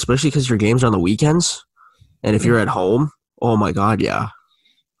a game, especially because your games are on the weekends, and if you're at home, oh my god, yeah.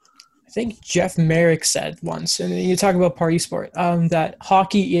 I think Jeff Merrick said once, and you talk about party sport, that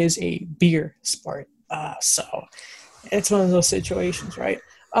hockey is a beer sport. So it's one of those situations, right?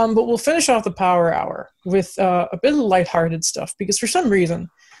 But we'll finish off the Power Hour with a bit of lighthearted stuff because for some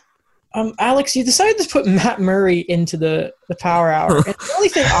reason, Alex, you decided to put Matt Murray into the Power Hour. And the only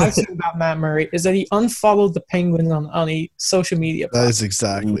thing I've seen about Matt Murray is that he unfollowed the Penguins on a social media That platform. is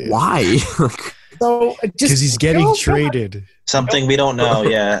exactly it. Why? So Because he's getting traded. Something we don't know.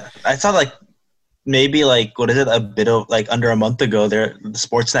 Yeah, I saw like maybe like what is it? A bit of like under a month ago. There, the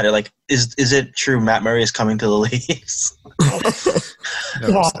Sportsnet are like, is it true Matt Murray is coming to the Leafs? No, it's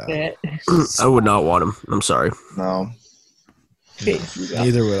Stop not. it. I would not want him. I'm sorry. No. Okay, yeah.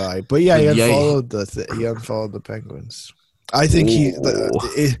 Neither would I. But yeah, he Yeah. unfollowed the Penguins. I think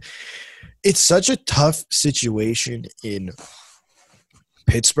it's such a tough situation in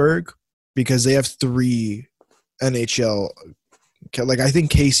Pittsburgh because they have 3 NHL. Like I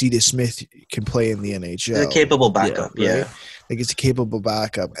think Casey DeSmith can play in the NHL. He's a capable backup. Yeah, Yeah. right? Like it's a capable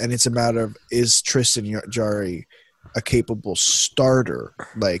backup, and it's a matter of is Tristan Jarry a capable starter,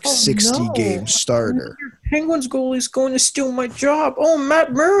 like Oh, 60-game starter? Your Penguins goalie's going to steal my job. Oh,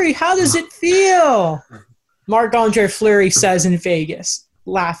 Matt Murray, how does it feel? Marc-Andre Fleury says in Vegas,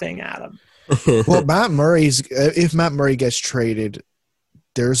 laughing at him. Well, if Matt Murray gets traded,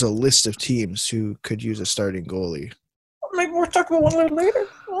 there's a list of teams who could use a starting goalie. Maybe we'll talk about one a little later.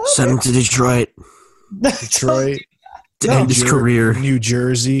 Send him to Detroit Detroit, to end his career. New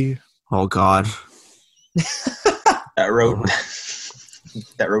Jersey. Oh God.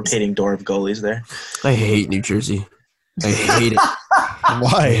 That rotating door of goalies there. I hate New Jersey. I hate it.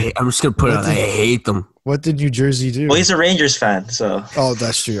 Why? I'm just gonna put it out. I hate them. What did New Jersey do? Well, he's a Rangers fan, so Oh,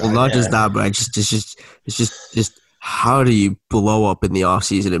 that's true. Well, not just that, but it's just how do you blow up in the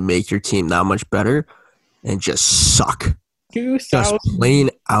offseason and make your team that much better and just suck? 2000, Just plain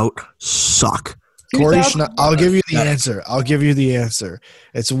out suck. Corey 2000 I'll give you the answer.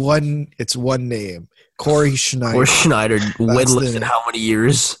 It's one name. Corey Schneider. Or Schneider winless the- in how many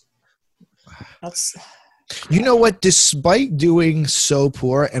years? That's You know what? Despite doing so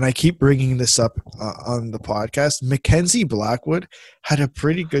poor, and I keep bringing this up on the podcast, Mackenzie Blackwood had a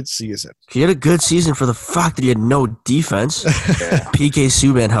pretty good season. He had a good season for the fact that he had no defense. yeah. PK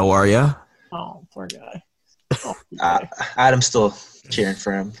Subban, how are ya? oh, poor guy. Oh, Adam's still cheering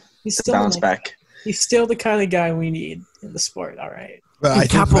for him he's to still bounce back. He's still the kind of guy we need in the sport. All right, But I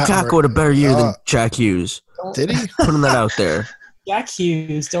think Capo Matt Caco had a better year than Jack Hughes. did he? Putting that out there. Jack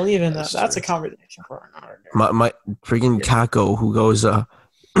Hughes. Don't even. That's That's a true. conversation for another day. My freaking Caco, who goes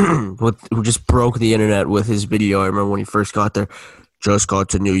who just broke the internet with his video. I remember when he first got there. Just got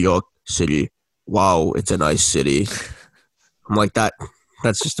to New York City. Wow, it's a nice city. I'm like that.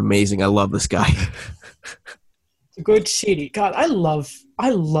 That's just amazing. I love this guy. Good city. God, I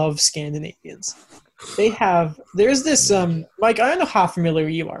love Scandinavians. There's this Mike, I don't know how familiar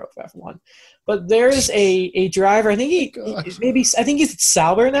you are with F1, but there's a driver, I think he's at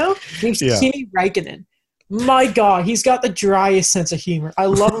Sauber now. Named Yeah. Kimi Räikkönen. My God, he's got the driest sense of humor. I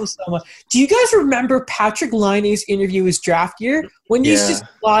love him so much. Do you guys remember Patrick Liney's interview his draft year when he's Yeah. just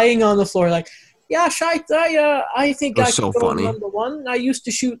lying on the floor like, yeah, shite, I think That's I so could go funny. number one. I used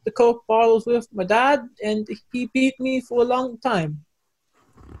to shoot the Coke bottles with my dad, and he beat me for a long time.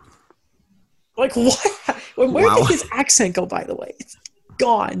 Like, what? Where Wow. did his accent go, by the way? It's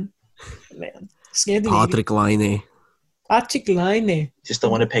gone. Man. Scandinavian. Patrick Laine, Patrick Laine. Just a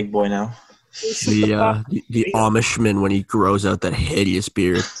Winnipeg boy now. the Amishman when he grows out that hideous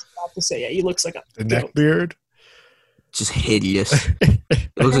beard. About to say, yeah, he looks like a The neck beard. Just hideous.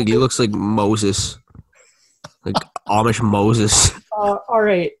 He looks like Moses. Like Amish Moses. All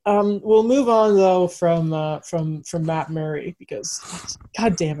right. We'll move on though from Matt Murray because,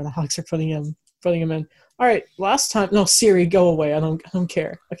 God damn it, Alex are putting him in. All right. Last time, no, Siri, go away. I don't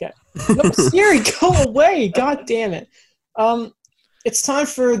care. Okay. No, Siri, go away. God damn it. It's time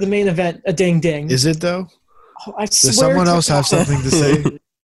for the main event. A ding ding. Is it though? Oh, I Does swear someone to else have God. something to say?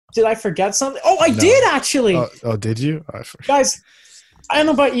 Did I forget something? Oh, I No. did actually. Oh, did you? I forgot. Guys, I don't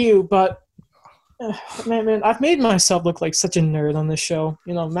know about you, but man, I've made myself look like such a nerd on this show.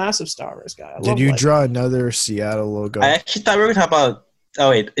 You know, massive Star Wars guy. Did you draw another Seattle logo? I actually thought we were going to talk about. Oh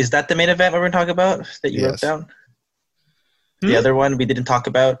wait, is that the main event we're going to talk about that you wrote Yes. down? Hmm? The other one we didn't talk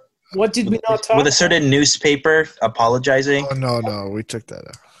about What did we not talk with a certain newspaper apologizing. Oh no, we took that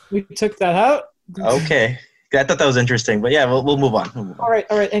out. We took that out. Okay, I thought that was interesting, but yeah, we'll move on. We'll move on. All right.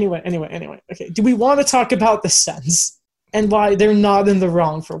 Anyway. Okay. Do we want to talk about the Sens and why they're not in the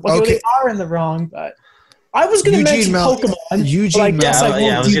wrong for what Okay. they are in the wrong? But I was going to mention Pokemon. but I Eugene guess Melnick. I Yeah,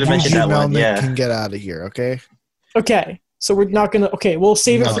 I won't was do gonna that. mention that one, Melnick yeah. can get out of here. Okay. Okay. So we're not going to. Okay. We'll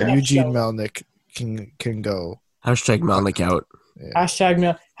save it No, for next Eugene show. Melnick can go. Hashtag Melnick out.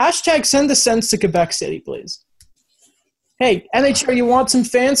 Hashtag send the Sens to Quebec City, please. Hey, NHL, you want some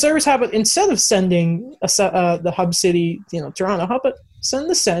fan service? How about instead of sending the hub city, Toronto, how about send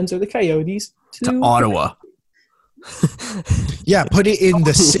the Sens or the Coyotes To Ottawa. Yeah, put it in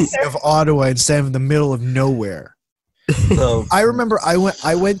the city of Ottawa instead of in the middle of nowhere. So I remember I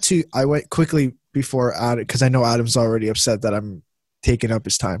went quickly before Adam, because I know Adam's already upset that I'm taking up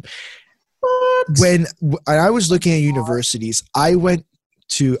his time. What? When I was looking at universities, I went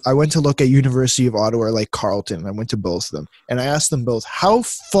to look at University of Ottawa, like Carleton. I went to both of them, and I asked them both, how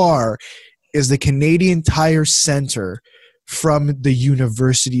far is the Canadian Tire Center from the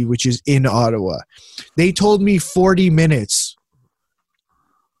university, which is in Ottawa? They told me 40 minutes.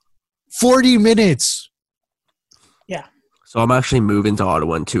 40 minutes. So I'm actually moving to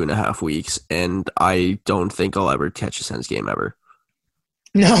Ottawa in 2.5 weeks, and I don't think I'll ever catch a Sens game ever.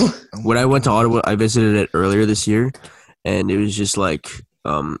 No. When I went to Ottawa, I visited it earlier this year, and it was just like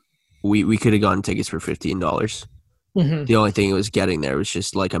we could have gotten tickets for $15. Mm-hmm. The only thing it was getting there was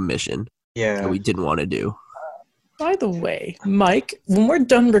just like a mission yeah, that we didn't want to do. By the way, Mike, when we're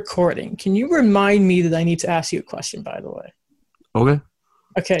done recording, can you remind me that I need to ask you a question, by the way? Okay.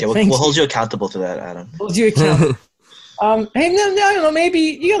 Okay, we'll thank you. hold you accountable to that, Adam. Hold you accountable. Hey, no, I don't know. Maybe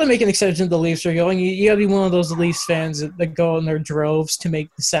you got to make an exception to the Leafs are going. You got to be one of those Leafs fans that go in their droves to make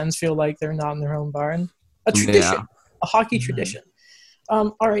the Sens feel like they're not in their own barn. A tradition, a hockey tradition.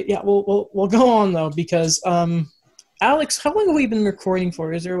 All right, yeah, we'll go on though because Alex, how long have we been recording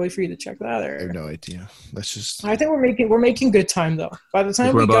for? Is there a way for you to check that? Or? I have no idea. Let's just. I think we're making good time though. By the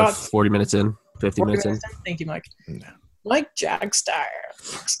time we're we about got 40 minutes in, 50 minutes in. Thank you, Mike. No. Mike Jagstar,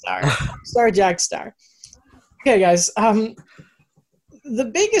 Star Jagstar. Okay, guys. The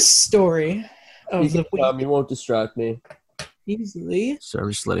biggest story of the week. You won't distract me. Easily. So I'm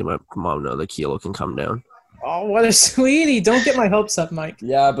just letting my mom know that Kilo can come down. Oh, what a sweetie! Don't get my hopes up, Mike.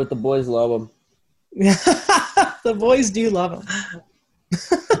 Yeah, but the boys love him. The boys do love him.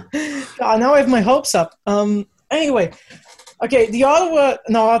 God, now I have my hopes up. Anyway, okay,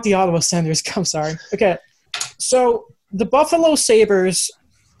 not the Ottawa Senators. I'm sorry. Okay, so the Buffalo Sabres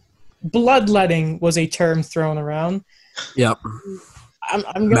bloodletting was a term thrown around. Yep. I'm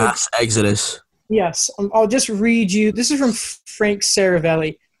gonna, Mass exodus. Yes, I'll just read you. This is from Frank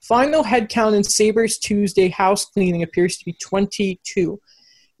Saravelli. Final head count in Sabres Tuesday house cleaning appears to be 22.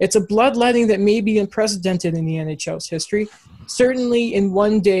 It's a bloodletting that may be unprecedented in the NHL's history. Certainly in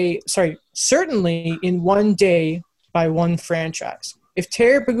one day by one franchise. If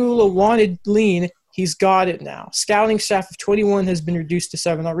Terry Pegula wanted lean, he's got it now. Scouting staff of 21 has been reduced to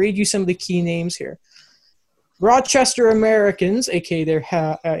 7. I'll read you some of the key names here. Rochester Americans, a.k.a. their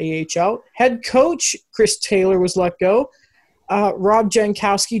AHL. Head coach Chris Taylor was let go. Rob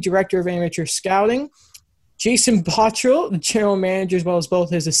Jankowski, director of amateur scouting. Jason Botterill, the general manager, as well as both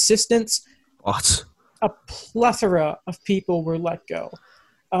his assistants. What? A plethora of people were let go.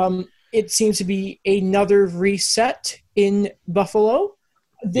 It seems to be another reset in Buffalo.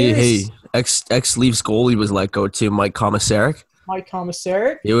 Hey, ex-Leafs goalie was let go too, Mike Komisarek. Mike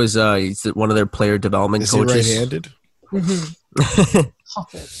Komisarek. He was he's one of their player development Is coaches. he right-handed? Mm-hmm.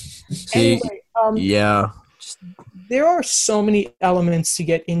 See, Anyway, yeah. there are so many elements to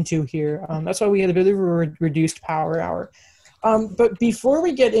get into here. That's why we had a bit of a reduced power hour. But before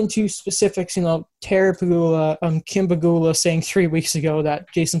we get into specifics, Terry Pegula, Kim Pegula saying 3 weeks ago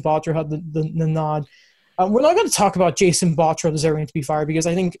that Jason Botterill had the nod. We're not going to talk about Jason Botterill deserving to be fired because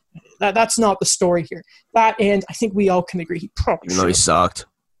I think that's not the story here. That, and I think we all can agree he probably should. No, he sucked.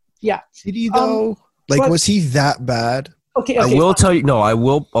 Yeah. Did he though? Was he that bad? Okay. I will fine. tell you. No, I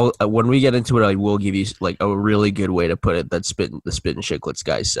will. When we get into it, I will give you like a really good way to put it. That the Spit and Chicklets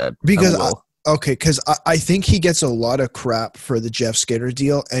guy said. Because I think he gets a lot of crap for the Jeff Skinner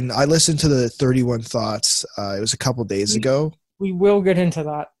deal, and I listened to the 31 Thoughts. It was a couple days ago. We will get into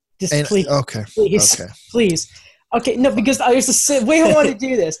that. Please. Okay. Please. Okay, no, because there's a way I want to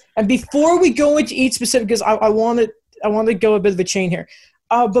do this. And before we go into each specific, because I want to go a bit of a chain here.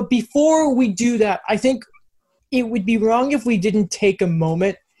 But before we do that, I think it would be wrong if we didn't take a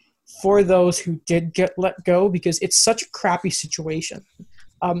moment for those who did get let go because it's such a crappy situation.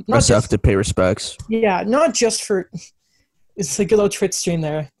 Have to pay respects. Yeah, not just for – it's a good old Twitch stream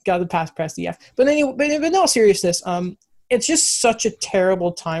there. Got to press the F. But anyway, but in all seriousness, it's just such a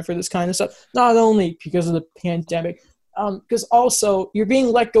terrible time for this kind of stuff. Not only because of the pandemic, because also you're being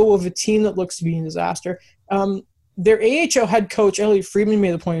let go of a team that looks to be a disaster. Their AHL head coach, Elliot Friedman,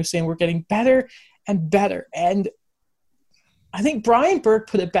 made the point of saying we're getting better and better. And I think Brian Burke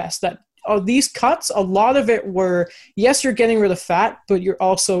put it best that these cuts, a lot of it were, yes, you're getting rid of fat, but you're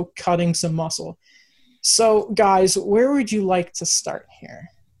also cutting some muscle. So, guys, where would you like to start here?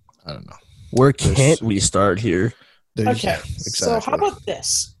 I don't know. Where can't we start here? Okay, so how about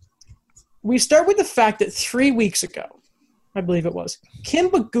this? We start with the fact that 3 weeks ago, I believe it was, Kim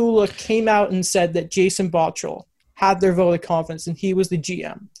Bagula came out and said that Jason Botterill had their vote of confidence and he was the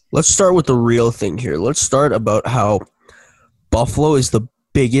GM. Let's start with the real thing here. Let's start about how Buffalo is the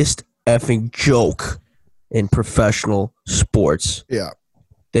biggest effing joke in professional sports. Yeah.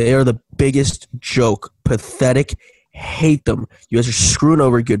 They are the biggest joke. Pathetic. Hate them. You guys are screwing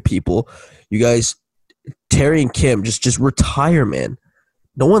over good people. You guys, Terry and Kim, just retire, man.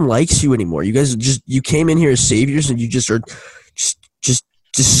 No one likes you anymore. You guys you came in here as saviors and you just are just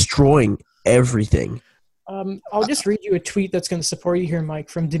destroying everything. I'll just read you a tweet that's going to support you here, Mike,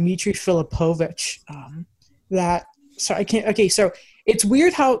 from Dmitry Filipovich. So it's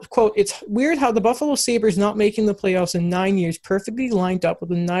weird how, quote, it's weird how the Buffalo Sabres not making the playoffs in 9 years perfectly lined up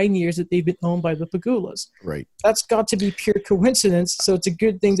with the 9 years that they've been owned by the Pagulas. Right. That's got to be pure coincidence, so it's a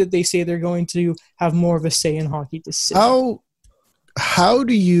good thing that they say they're going to have more of a say in hockey decisions. How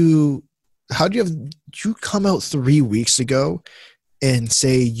do you come out 3 weeks ago and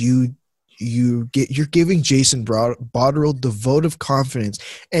say you're giving Jason Botterill the vote of confidence,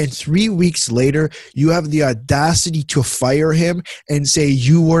 and 3 weeks later you have the audacity to fire him and say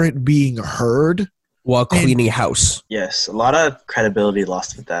you weren't being heard while cleaning house? Yes, a lot of credibility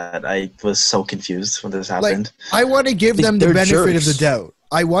lost with that. I was so confused when this happened. I want to give them the They're benefit jerks. of the doubt.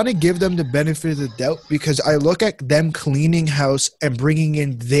 I want to give them the benefit of the doubt because I look at them cleaning house and bringing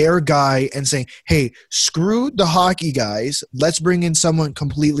in their guy and saying, hey, screw the hockey guys. Let's bring in someone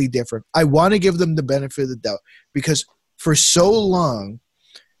completely different. I want to give them the benefit of the doubt because for so long,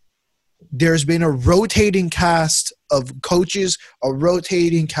 there's been a rotating cast of coaches, a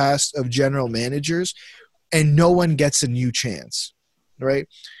rotating cast of general managers, and no one gets a new chance, right?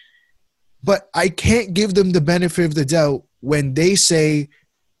 But I can't give them the benefit of the doubt when they say,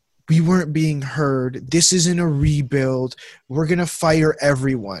 we weren't being heard. This isn't a rebuild. We're going to fire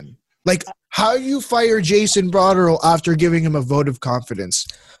everyone. Like, how do you fire Jason Botterill after giving him a vote of confidence?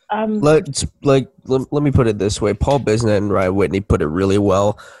 Let me put it this way. Paul Bisnet and Ryan Whitney put it really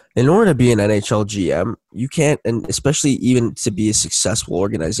well. In order to be an NHL GM, you can't, and especially even to be a successful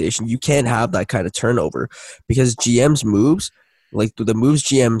organization, you can't have that kind of turnover because GM's moves, like the moves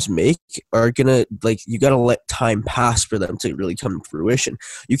GMs make, are gonna, like, you gotta let time pass for them to really come to fruition.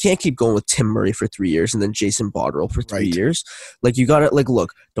 You can't keep going with Tim Murray for 3 years and then Jason Botterill for 3 years. Like, you gotta, like,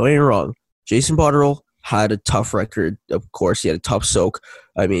 look, don't get me wrong. Jason Botterill had a tough record. Of course, he had a tough soak.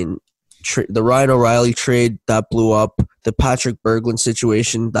 I mean, the Ryan O'Reilly trade, that blew up. The Patrick Berglund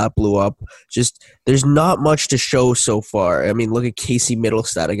situation, that blew up. Just, there's not much to show so far. I mean, look at Casey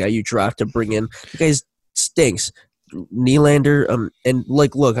Middlestad, a guy you draft to bring in. The guy stinks. Nylander, and,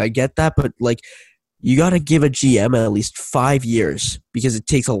 like, look, I get that, but, like, you got to give a GM at least 5 years because it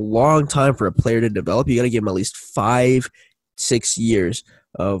takes a long time for a player to develop. You got to give him at least 5-6 years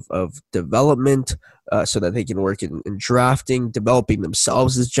of development so that they can work in drafting, developing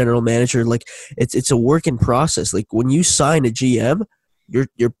themselves as general manager. Like, it's a working process. Like, when you sign a GM,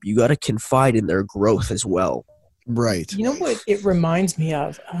 you got to confide in their growth as well. Right. You know what it reminds me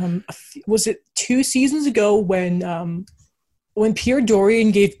of? Was it 2 seasons ago when Pierre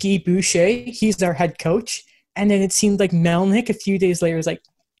Dorian gave Guy Boucher, he's our head coach, and then it seemed like Melnick a few days later was like,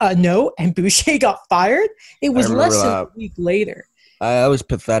 no, and Boucher got fired? It was less than a week later. That was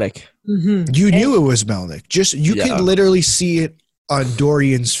pathetic. Mm-hmm. You knew it was Melnick. You could literally see it on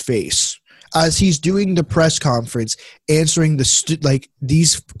Dorian's face as he's doing the press conference, answering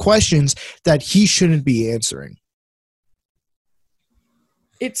these questions that he shouldn't be answering.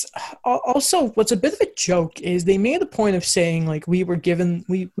 It's also what's a bit of a joke is they made a point of saying, like, we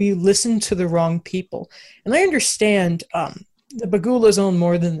listened to the wrong people. And I understand the Bagulas own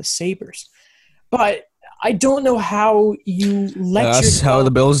more than the Sabres. But I don't know how you let That's how the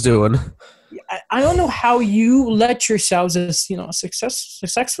Bills doing. I don't know how you let yourselves as, you know, a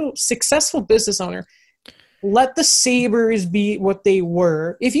successful business owner let the Sabres be what they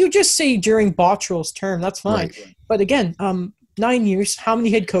were. If you just say during Botterill's term, that's fine. Right. But again, 9 years, how many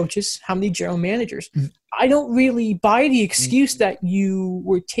head coaches, how many general managers? I don't really buy the excuse that you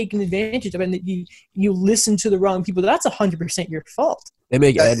were taken advantage of and that you listened to the wrong people. That's 100% your fault. They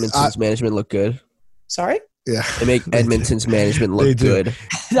make Edmonton's management look good. Sorry? Yeah. They make Edmonton's management look good.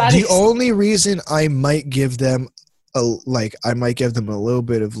 The only reason I might give them a little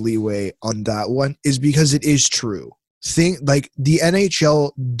bit of leeway on that one is because it is true. The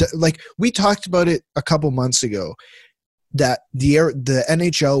NHL, like we talked about it a couple months ago, that the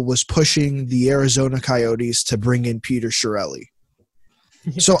NHL was pushing the Arizona Coyotes to bring in Peter Chiarelli.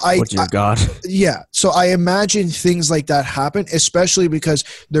 So So I imagine things like that happen, especially because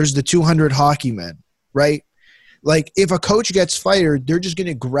there's the 200 hockey men, right? Like, if a coach gets fired, they're just going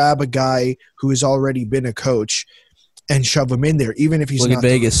to grab a guy who has already been a coach and shove him in there, even if he's Look not at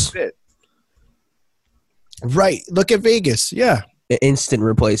Vegas. fit. Right. Look at Vegas. Yeah. Instant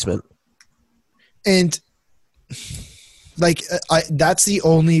replacement. And like that's the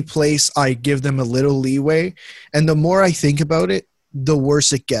only place I give them a little leeway. And the more I think about it, the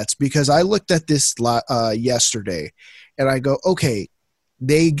worse it gets, because I looked at this yesterday and I go, okay,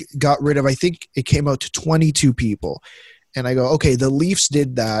 they got rid of, I think it came out to 22 people. And I go, okay, the Leafs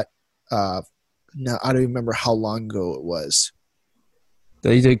did that. Now I don't remember how long ago it was.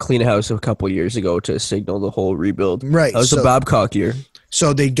 They did clean house a couple years ago to signal the whole rebuild. Right. That was the Babcock year.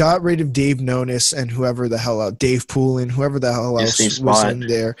 So they got rid of Dave Nonis and whoever the hell else, Dave Poulin, whoever the hell else was in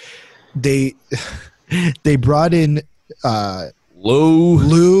there. They brought in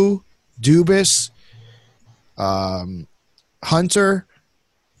Lou, Dubas, Hunter.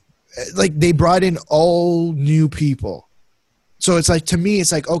 Like, they brought in all new people. So it's like, to me,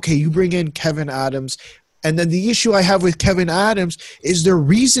 it's like, okay, you bring in Kevin Adams. And then the issue I have with Kevin Adams is their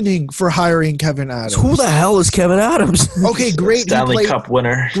reasoning for hiring Kevin Adams. Who the hell is Kevin Adams? Okay, great. Stanley Cup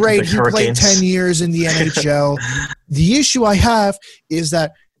winner. Great. The He played 10 years in the NHL. The issue I have is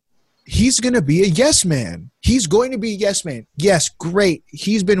that he's going to be a yes man. He's going to be a yes man. Yes, great.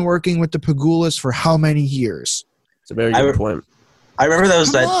 He's been working with the Pagulas for how many years? It's a very good point. I remember that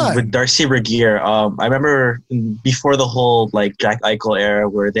was Come that on. with Darcy Regier. I remember before the whole like Jack Eichel era,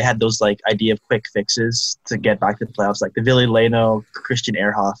 where they had those like idea of quick fixes to get back to the playoffs, like the Ville Leno, Christian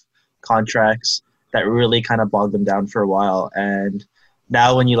Ehrhoff contracts that really kind of bogged them down for a while. And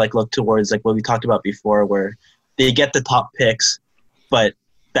now when you like look towards like what we talked about before, where they get the top picks, but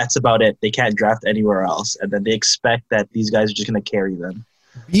that's about it. They can't draft anywhere else, and then they expect that these guys are just going to carry them.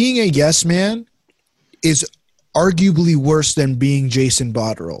 Being a yes man is arguably worse than being Jason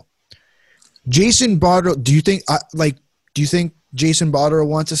Botterill. Jason Botterill, do you think Jason Botterill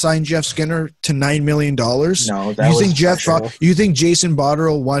wants to sign Jeff Skinner to $9 million? No, that was You think Jason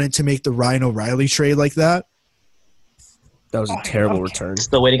Botterill wanted to make the Ryan O'Reilly trade like that? That was a terrible return.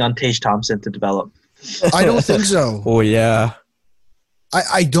 Still waiting on Tage Thompson to develop. I don't think so. Oh yeah.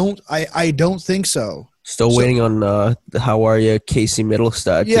 I don't think so. Still waiting on how are you, Casey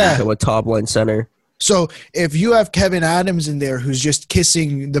Middlestad to become a top line center. So if you have Kevin Adams in there who's just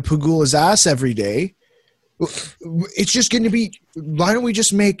kissing the Pagula's ass every day, it's just going to be, why don't we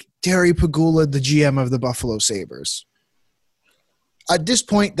just make Terry Pagula the GM of the Buffalo Sabres? At this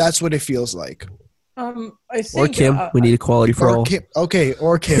point, that's what it feels like. I think, or Kim. We need equality for all. Kim, okay,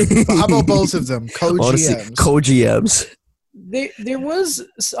 or Kim. How about both of them? Co-GMs. Co-GMs. There was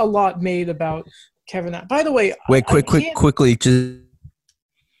a lot made about Kevin Adams. By the way, wait, quickly,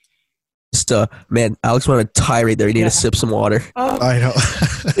 man, Alex went on a tirade there. You need to sip some water. I know.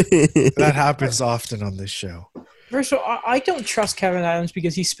 That happens often on this show. First of all, I don't trust Kevin Adams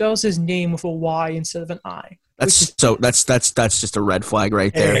because he spells his name with a Y instead of an I. That's just a red flag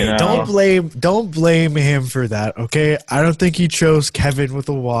right there. Hey, don't blame him for that, okay? I don't think he chose Kevin with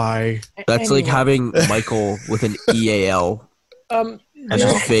a Y. That's like having Michael with an EAL. It's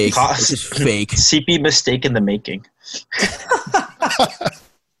just fake. It's just fake. CP mistake in the making.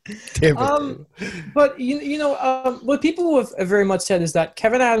 But what people have very much said is that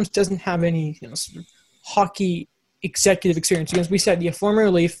Kevin Adams doesn't have any sort of hockey executive experience. Because we said, former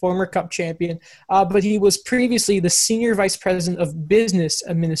Leaf, former Cup champion, but he was previously the senior vice president of business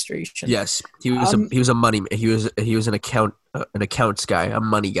administration. Yes, he was an accounts guy, a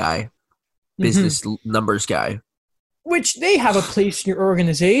money guy, business numbers guy. Which they have a place in your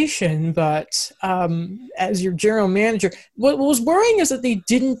organization, but as your general manager, what was worrying is that they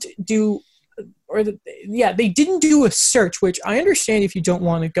didn't do a search, which I understand if you don't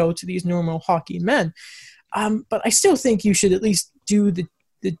want to go to these normal hockey men. But I still think you should at least do the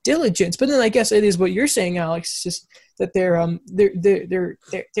diligence. But then I guess it is what you're saying, Alex. It's just that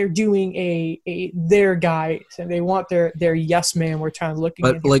they're doing their guy. So they want their yes man. We're trying to look.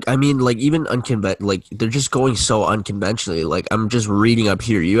 But even they're just going so unconventionally. Like, I'm just reading up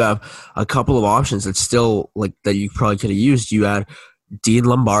here. You have a couple of options that still that you probably could have used. You had Dean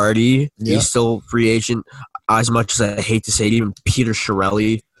Lombardi. Yeah. He's still free agent. As much as I hate to say it, even Peter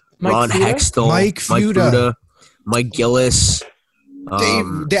Chiarelli. Ron Hextall, Mike Fuda, Mike Gillis, they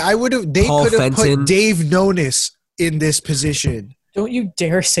could have put Dave Nonis in this position. Don't you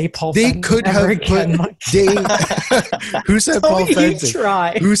dare say Paul They Fenton. Could have put Dave. Who said Paul Fenton?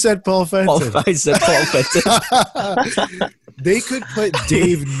 Try. Who said Paul Fenton? I said Paul Fenton. They could put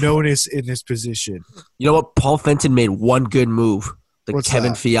Dave Nonis in this position. You know what? Paul Fenton made one good move. What's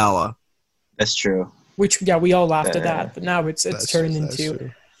Kevin that? Fiala. That's true. Which we all laughed at that, but now it's turned into.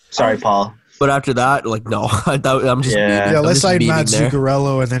 True. Sorry, Paul. But after that, like, no, I'm just Yeah. beaming. Yeah, I'm let's just sign beaming Matt there.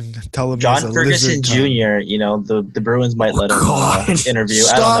 Zuccarello and then tell him John he's a Ferguson lizard tongue. Jr., you know, the Bruins might let him God. interview. I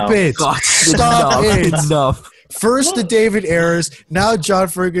Stop don't know. it! God, Stop enough, it! enough. First the David Ayers, now John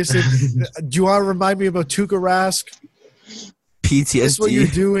Ferguson. Do you want to remind me about Tuukka Rask? Is this what you're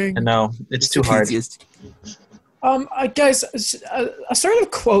PTSD. doing? No, it's too hard. PTSD. Guys, a sort of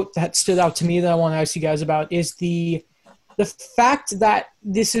quote that stood out to me that I want to ask you guys about is the fact that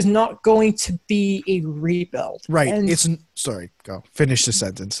this is not going to be a rebuild. Right. And Sorry, go. Finish the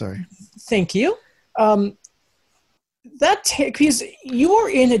sentence. Sorry. thank you. Because you are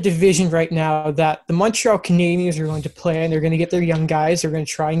in a division right now that the Montreal Canadiens are going to play, and they're going to get their young guys. They're going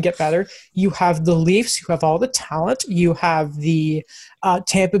to try and get better. You have the Leafs, who have all the talent. You have the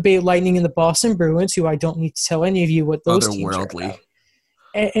Tampa Bay Lightning and the Boston Bruins, who I don't need to tell any of you what those teams are Otherworldly. about.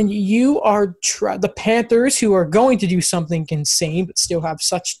 And you are the Panthers, who are going to do something insane, but still have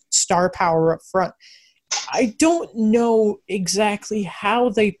such star power up front. I don't know exactly how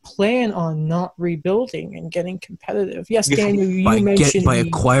they plan on not rebuilding and getting competitive. Yes, Daniel, you mentioned by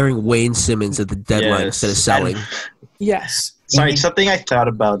acquiring Wayne Simmons at the deadline Yes. instead of selling. yes. Sorry, something I thought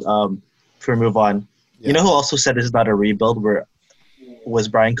about before we move on. Yeah. You know who also said it's not a rebuild was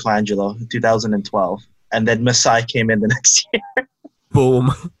Brian Colangelo in 2012. And then Masai came in the next year.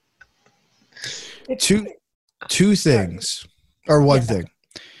 Boom. Two things, or one thing.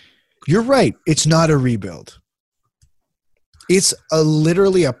 You're right. It's not a rebuild. It's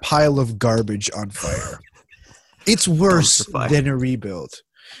literally a pile of garbage on fire. It's worse Dumpster fire. than a rebuild.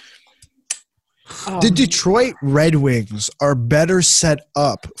 The Detroit Red Wings are better set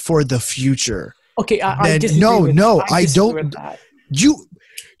up for the future. Okay, I Then- disagree no, with- no, I disagree don't- with that. You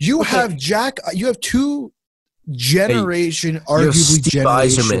Okay. have you have two generation, arguably Steve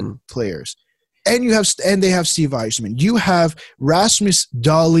generation Yzerman. players. And they have Steve Yzerman. You have Rasmus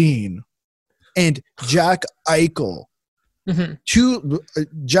Dahlin and Jack Eichel. Mhm.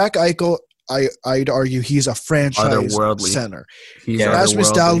 Jack Eichel, I'd argue he's a franchise Otherworldly. center. He's Yeah.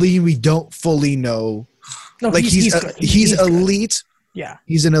 Rasmus otherworldly. Dahlin, we don't fully know. No, Like he's good. he's good. elite. Yeah.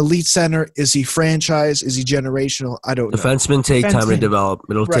 He's an elite center. Is he franchise? Is he generational? I don't know. Defensemen take time to Defensemen. develop.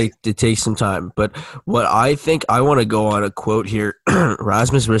 Right. It takes some time. But what I think, I want to go on a quote here.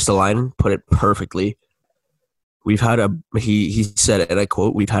 Rasmus Ristolainen put it perfectly. We've had he said it, and I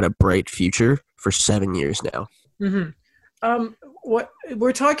quote, "We've had a bright future for 7 years now." Mm-hmm. What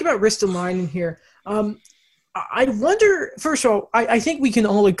we're talking about Ristolainen here. I wonder. First of all, I think we can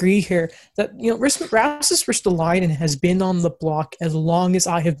all agree here that Rasmus Ristolainen has been on the block as long as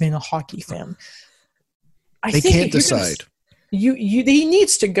I have been a hockey fan. They can't decide. He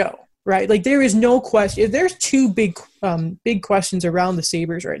needs to go, right? Like there is no question. If there's two big questions around the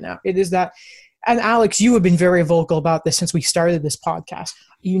Sabres right now, it is that. And Alex, you have been very vocal about this since we started this podcast.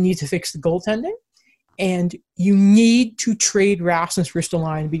 You need to fix the goaltending. And you need to trade Rasmus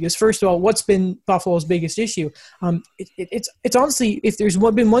Ristolainen because, first of all, what's been Buffalo's biggest issue? It's honestly, if there's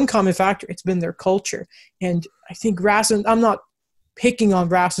been one common factor, it's been their culture. And I think I'm not picking on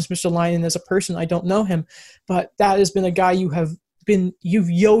Rasmus Ristolainen as a person. I don't know him, but that has been a guy you've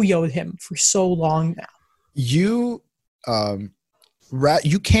yo-yoed him for so long now.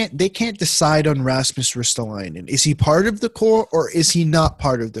 They can't decide on Rasmus Ristolainen. Is he part of the core or is he not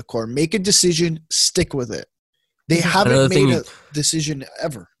part of the core? Make a decision, stick with it. They haven't made a decision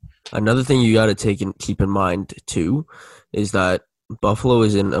ever. Another thing you got to keep in mind too is that Buffalo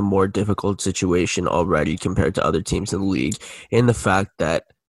is in a more difficult situation already compared to other teams in the league, in the fact that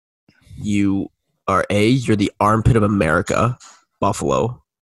you're the armpit of America, Buffalo.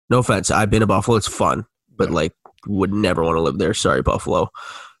 No offense, I've been to Buffalo, it's fun, but would never want to live there. Sorry, Buffalo.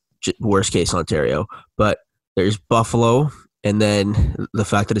 Worst case, Ontario. But there's Buffalo, and then the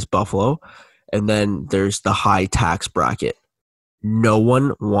fact that it's Buffalo, and then there's the high tax bracket. No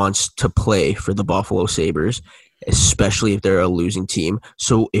one wants to play for the Buffalo Sabres, especially if they're a losing team.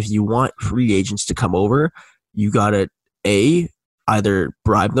 So if you want free agents to come over, you got to, either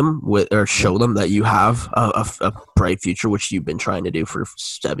bribe them or show them that you have a bright future, which you've been trying to do for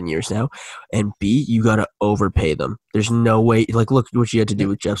 7 years now, and B, you got to overpay them. There's no way, look what you had to do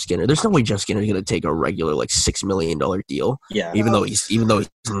with Jeff Skinner. There's no way Jeff Skinner is going to take a regular $6 million deal. Yeah. Even though he's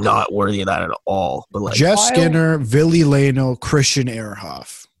not worthy of that at all. But Jeff Skinner, Ville Leno, Christian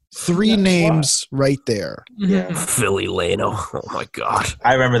Ehrhoff. Three names right there. Yeah. Philly Leno. Oh my God.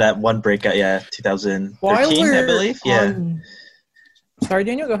 I remember that one breakout, 2013, I believe. Sorry,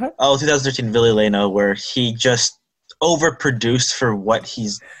 Daniel, go ahead. 2013 Ville Leno, where he just overproduced for what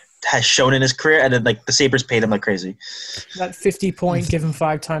has shown in his career, and then the Sabres paid him like crazy. That 50 point, give him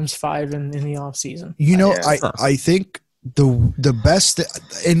 5 times 5 in the offseason. You know, Yeah. I think the best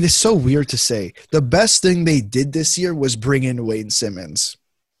and it's so weird to say, the best thing they did this year was bring in Wayne Simmons.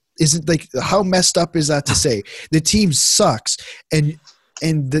 Isn't like, how messed up is that to say? The team sucks, and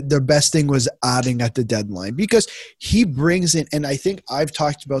the best thing was adding at the deadline, because he brings in, and I think I've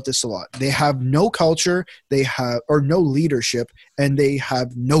talked about this a lot, they have no culture, or no leadership, and they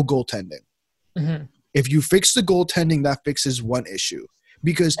have no goaltending. Mm-hmm. If you fix the goaltending, that fixes one issue.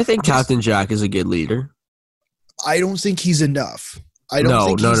 Because I think Captain Jack is a good leader. I don't think he's enough. I don't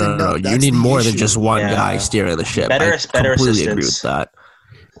think he's enough. No. You That's need the more than issue. just one guy steering the ship. Better completely agree with assistance. that.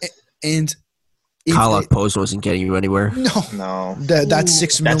 And Kyle Posen wasn't getting you anywhere. No, No. that's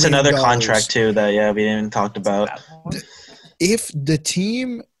 $6 million. That's another contract too that we didn't even talk about. If the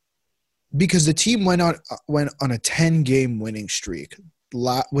team, because the team went on a 10-game winning streak.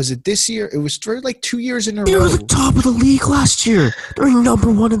 Was it this year? It was for like 2 years in a They row. were the top of the league last year. They were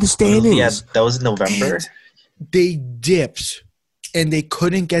number one in the standings. Yeah, that was in November. And they dipped, and they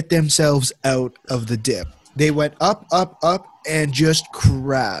couldn't get themselves out of the dip. They went up, and just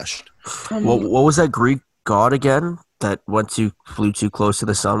crashed. What was that Greek god again that flew too close to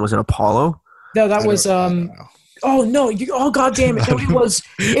the sun? Was it Apollo? No, that was I don't know. Oh no! God damn it! No, it was.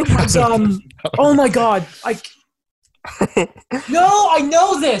 Oh my god! No, I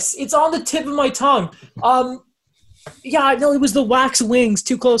know this. It's on the tip of my tongue. Yeah, I know it was the wax wings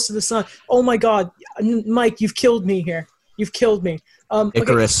too close to the sun. Oh my god, Mike, you've killed me here. You've killed me.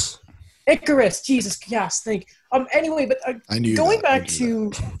 Icarus. Okay. Icarus, Jesus, yes, thank. Anyway, but I knew going that. I back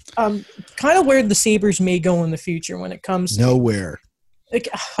knew to kind of where the Sabres may go in the future when it comes to nowhere. like,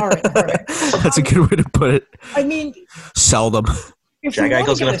 all right. That's a good way to put it. I mean, Sell them. if Jack you wanna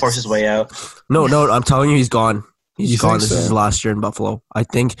Eichel's get gonna a- force his way out. No, I'm telling you, he's gone. He's You gone. think This so? is his last year in Buffalo. I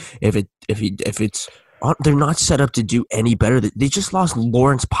think if it's they're not set up to do any better. They just lost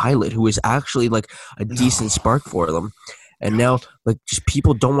Lawrence Pilot, who is actually like a decent spark for them. And now, like, just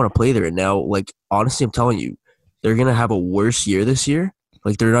people don't want to play there. And now, like, honestly, I'm telling you, they're gonna have a worse year this year.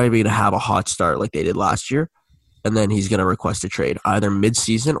 Like, they're not even gonna have a hot start like they did last year. And then he's gonna request a trade either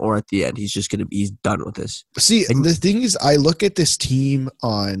mid-season or at the end. He's done with this. See, And- the thing is, I look at this team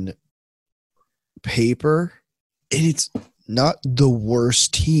on paper, and it's not the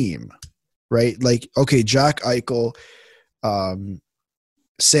worst team, right? Like, okay, Jack Eichel,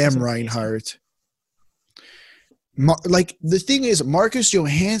 Sam Reinhart. Like, the thing is, Marcus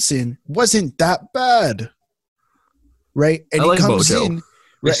Johansson wasn't that bad, right? And I like he comes Mojo. in,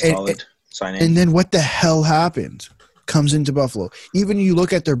 He's right? solid signing. And then what the hell happened? Comes into Buffalo. Even you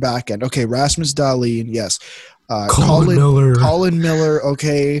look at their back end. Okay, Rasmus Dahlin, yes. Colin Miller,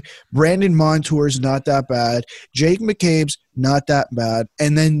 okay. Brandon Montour's not that bad. Jake McCabe's not that bad.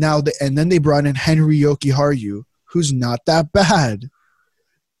 And then they brought in Henry Jokiharju, who's not that bad.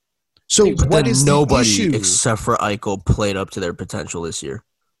 So But what then is nobody the issue? except for Eichel played up to their potential this year.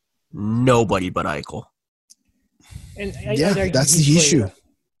 Nobody but Eichel. And Yeah, I'd argue that's he the played issue. it-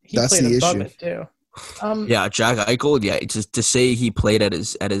 he That's played the above issue. it, too. Yeah, Jack Eichel. Yeah, just to say he played at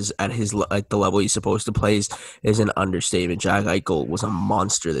his like the level he's supposed to play is an understatement. Jack Eichel was a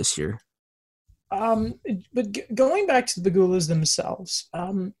monster this year. But going back to the Bagulas themselves,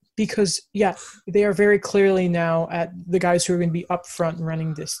 because they are very clearly now at the guys who are going to be up front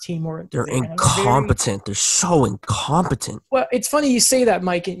running this team. Or They're gonna have a very- incompetent. They're so incompetent. Well, it's funny you say that,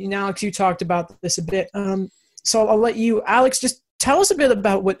 Mike, and Alex, you talked about this a bit. So I'll let you, Alex, just tell us a bit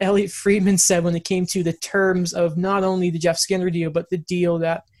about what Elliot Friedman said when it came to the terms of not only the Jeff Skinner deal, but the deal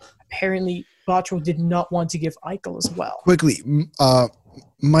that apparently Botterill did not want to give Eichel as well. Quickly,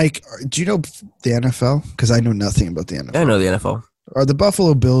 Mike, do you know the NFL? Because I know nothing about the NFL. I know the NFL. Are the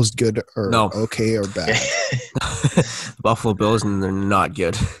Buffalo Bills good or No. okay or bad? Buffalo Bills, and they're not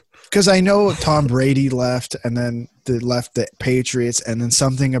good. Because I know Tom Brady left, and then they left the Patriots, and then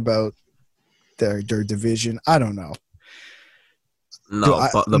something about their division. I don't know. No,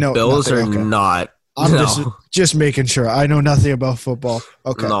 but the Bills nothing, are okay. not. I'm No. just making sure. I know nothing about football.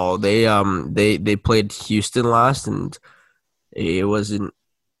 Okay. No, they played Houston last, and it wasn't.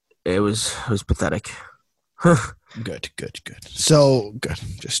 It was pathetic. Good. So good.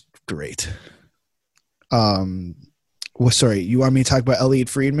 Just great. Well, sorry. You want me to talk about Elliot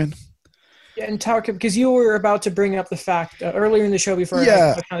Friedman? Yeah, and talk because you were about to bring up the fact earlier in the show before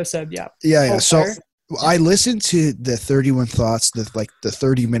Yeah. I kind of said, Yeah. Oh, So fair. I listened to the 31 Thoughts, the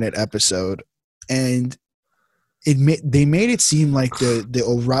 30-minute episode, and they made it seem like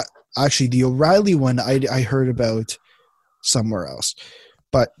the O'Reilly one I heard about somewhere else,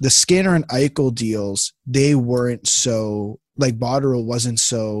 but the Skinner and Eichel deals, they weren't so, like, Botterill wasn't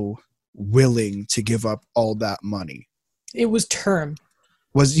so willing to give up all that money. It was term.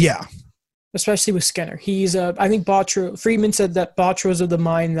 especially with Skinner. He's I think Friedman said that Botro was of the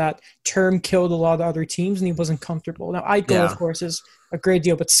mind that term killed a lot of other teams, and he wasn't comfortable. Now Eichel, of course, is a great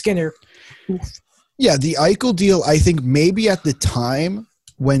deal, but Skinner, oof. Yeah, the Eichel deal, I think maybe at the time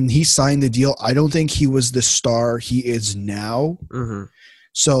when he signed the deal, I don't think he was the star he is now. Mm-hmm.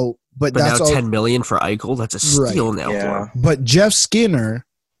 So, but now that's all, $10 million for Eichel. That's a steal now Yeah. for him. But Jeff Skinner,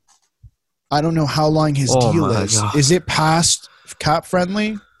 I don't know how long his deal my is. God. Is it past cap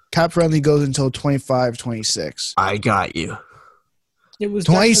friendly? Cap friendly goes until 25, 26. I got you. It was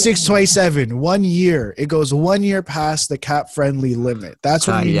 26, definitely- 27, 1 year. It goes 1 year past the cap friendly limit. That's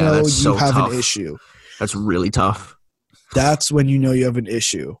when you know you that's so have tough. an issue. That's really tough. That's when you know you have an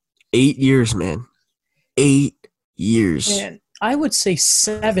issue. 8 years, man. 8 years. Man, I would say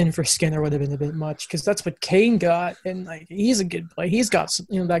 7 for Skinner would have been a bit much because that's what Kane got, and like he's a good player. He's got some,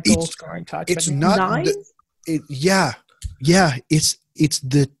 that goal scoring touch. It's but not 9? Yeah. It's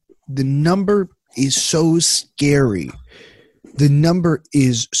the number is so scary. The number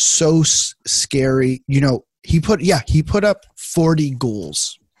is so scary. He put up 40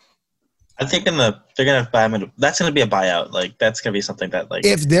 goals. I think they're gonna buy him. That's gonna be a buyout. Like that's gonna be something that like.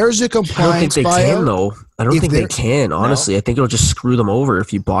 If there's a I don't think compliance they buyout, can, though. I don't if think they there- can, honestly. I think it'll just screw them over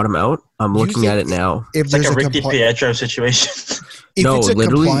if you bought them out. I'm You looking at it think- now. if it's like there's a Ricky compli- Pietro situation. if No, it's a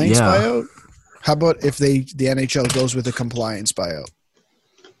literally, compliance yeah. buyout, how about if the NHL goes with a compliance buyout?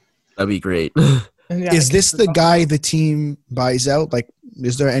 That'd be great. And yeah, Is this the guy the team buys out? Like,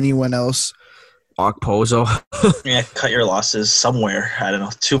 is there anyone else? Okposo. Yeah, cut your losses somewhere. I don't know.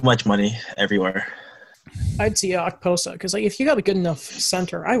 Too much money everywhere. I'd see Okposo because like if you got a good enough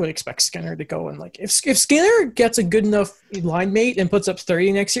center, I would expect Skinner to go and like if Skinner gets a good enough line mate and puts up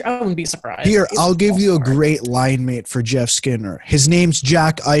 30 next year, I wouldn't be surprised. Here, It's I'll give you a all hard. great line mate for Jeff Skinner. His name's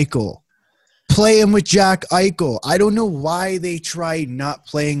Jack Eichel. Play him with Jack Eichel. I don't know why they tried not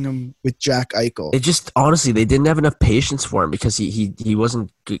playing him with Jack Eichel. It just honestly, they didn't have enough patience for him because he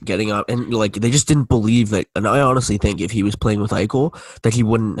wasn't getting up, and like they just didn't believe that. And I honestly think if he was playing with Eichel, that he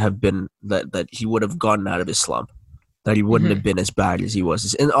wouldn't have been that he would have gotten out of his slump, that he wouldn't have been as bad as he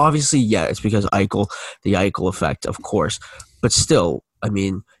was. And obviously, yeah, it's because Eichel, the Eichel effect, of course. But still, I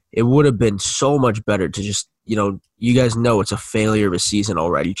mean, it would have been so much better to just you guys know it's a failure of a season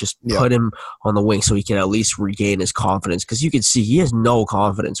already. Just put him on the wing so he can at least regain his confidence because you can see he has no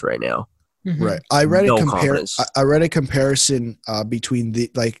confidence right now. Mhm. Right. I read No a confidence. I read a comparison between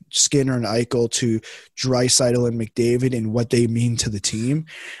the Skinner and Eichel to Draisaitl and McDavid and what they mean to the team.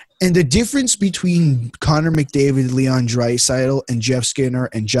 And the difference between Connor McDavid, Leon Draisaitl, and Jeff Skinner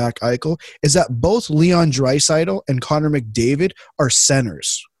and Jack Eichel is that both Leon Draisaitl and Connor McDavid are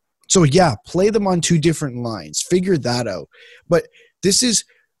centers. So, yeah, play them on two different lines. Figure that out. But this is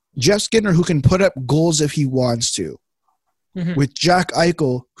Jeff Skinner who can put up goals if he wants to, with Jack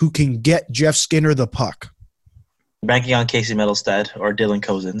Eichel who can get Jeff Skinner the puck. Banking on Casey Middlestad or Dylan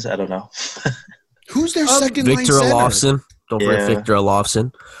Cozens. I don't know. Who's their second line Victor center? Olofsson. Don't forget Yeah. Victor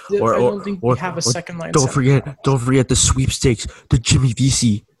Olofsson. I don't think we have a second line. Don't center. forget the sweepstakes. The Jimmy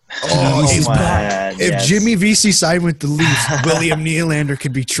Vesey. Oh, He's man, if yes. Jimmy Vesey signed with the Leafs, William Nylander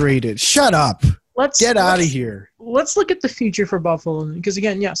could be traded. Shut up. Get out of here. Let's look at the future for Buffalo because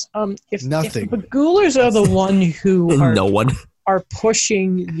again, yes, if Nothing. if the Goulers are the one who are No one. are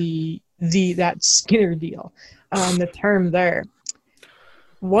pushing that Skinner deal, the term there.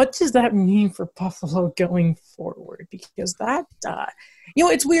 What does that mean for Buffalo going forward? Because that,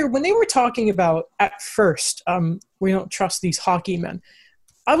 it's weird when they were talking about at first, we don't trust these hockey men.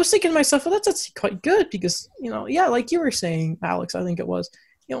 I was thinking to myself, well, that's quite good because like you were saying, Alex, I think it was,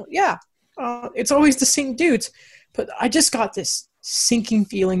 it's always the same dudes, but I just got this sinking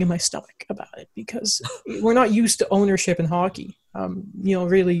feeling in my stomach about it because we're not used to ownership in hockey.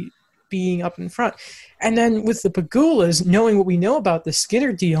 Really being up in front. And then with the Pagulas, knowing what we know about the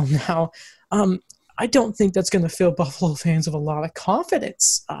Skinner deal now, I don't think that's going to fill Buffalo fans with a lot of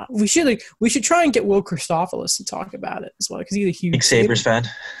confidence. We should try and get Will Christopoulos to talk about it as well because he's a huge Big Sabres fan.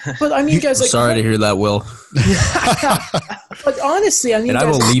 But I mean, guys, like, Sorry to hear that, Will. but honestly, I mean, And I'm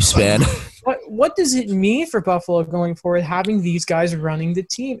a guys, Leafs fan. what does it mean for Buffalo going forward, having these guys running the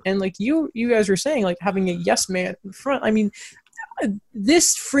team? And like you guys were saying, like having a yes man in front. I mean,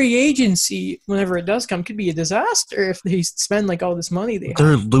 this free agency, whenever it does come, could be a disaster if they spend like all this money.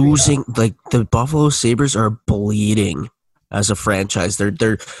 They're losing. Like the Buffalo Sabres are bleeding as a franchise.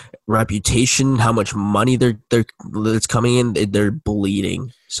 Their reputation, how much money that's coming in, they're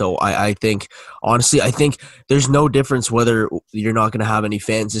bleeding. So I think, honestly, I think there's no difference whether you're not going to have any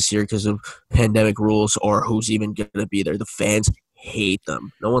fans this year because of pandemic rules or who's even going to be there. The fans hate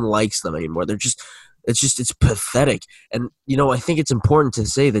them. No one likes them anymore. It's pathetic. And I think it's important to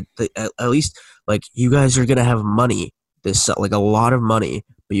say that at least like you guys are gonna have money like a lot of money,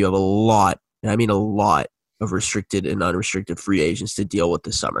 but you have a lot, and I mean a lot of restricted and unrestricted free agents to deal with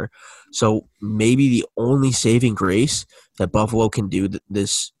this summer. So maybe the only saving grace that Buffalo can do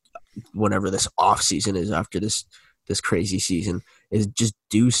this whenever this off season is after this crazy season is just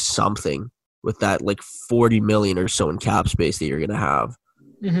do something with that like $40 million or so in cap space that you're gonna have.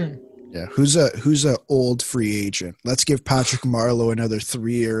 Mm-hmm. Yeah, who's a old free agent? Let's give Patrick Marleau another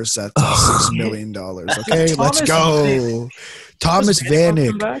 3 years at $6 million. Okay, let's go. Thomas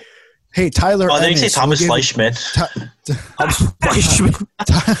Vanek. Hey, Tyler. Oh, did you say Ennis. Thomas Fleischmann?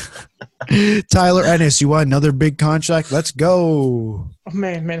 Tyler Ennis, you want another big contract? Let's go. Oh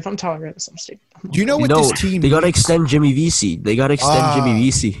man, if I'm Tyler Ennis, I'm stupid. Do you know what this team? They got to extend Jimmy Vesey. Jimmy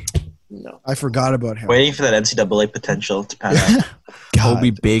Vesey. No, I forgot about him. Waiting for that NCAA potential to pan out. Kobe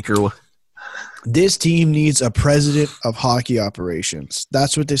Baker. This team needs a president of hockey operations.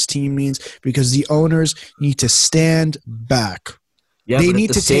 That's what this team needs because the owners need to stand back. Yeah, they but need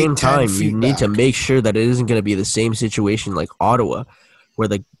at the to same take 10 time, feet you need to back. make sure that it isn't going to be the same situation like Ottawa, where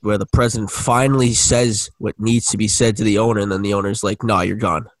the president finally says what needs to be said to the owner, and then the owner's like, "No, you're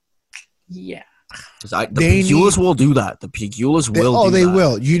gone." yeah. The Pegulas will do that. The Pegulas will. Oh, do they that.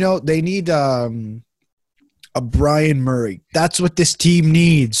 will. They need a Brian Murray. That's what this team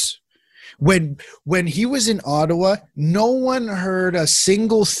needs. When he was in Ottawa, no one heard a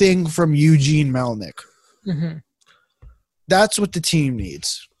single thing from Eugene Melnyk. Mm-hmm. That's what the team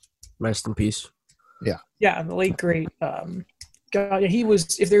needs. Rest in peace. Yeah, the late great. God, he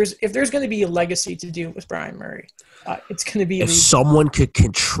was. If there's going to be a legacy to do with Brian Murray, it's going to be. If someone could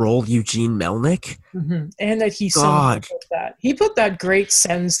control Eugene Melnyk, and that he God. he put that great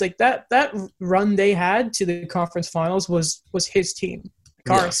sense like that run they had to the conference finals was his team.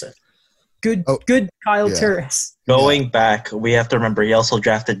 Carlson, good Kyle Turris. Going back, we have to remember he also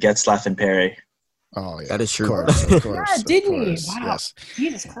drafted Getzlaff and Perry. Oh yeah, that is true. Of course, Yeah, didn't he? Wow, Yes.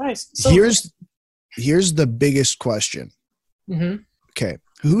 Jesus Christ. So, Here's the biggest question. Mhm. Okay,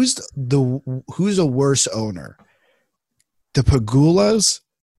 who's a worse owner, the Pegulas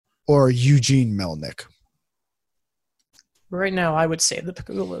or Eugene Melnyk? Right now, I would say the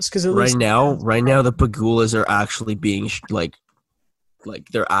Pegulas because right now, the Pegulas are actually being like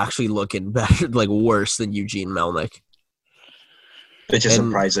they're actually looking better, like worse than Eugene Melnyk. Which is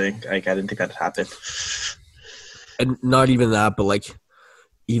surprising. Like I didn't think that'd happen. And not even that, but like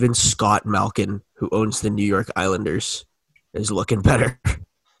even Scott Malkin, who owns the New York Islanders, is looking better.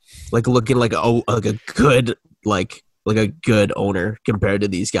 looking like a good owner compared to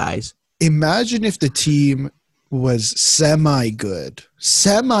these guys. Imagine if the team was semi-good.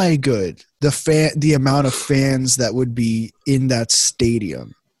 The amount of fans that would be in that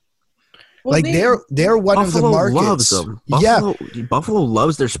stadium. Well, like they're one Buffalo of the markets. loves them. Buffalo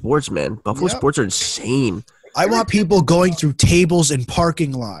loves their sports, man. Buffalo sports are insane. I want people going through tables and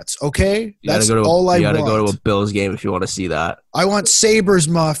parking lots. Okay, that's all I want. You gotta go to a Bills game if you want to see that. I want Sabres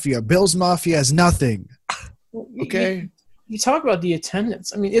Mafia. Bills Mafia has nothing. Okay. You talk about the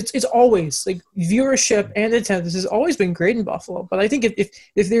attendance. I mean, it's always like viewership and attendance has always been great in Buffalo. But I think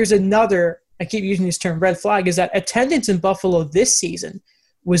if there's another, I keep using this term, red flag, is that attendance in Buffalo this season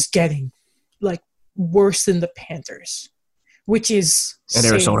was getting like worse than the Panthers, which is And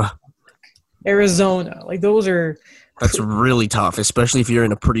Arizona, like those are. That's really tough, especially if you're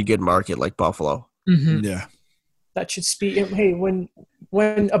in a pretty good market like Buffalo. Mm-hmm. Yeah. That should speak. Hey, when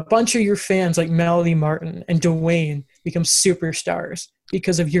a bunch of your fans like Melody Martin and Dwayne become superstars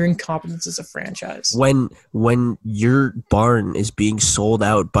because of your incompetence as a franchise. When your barn is being sold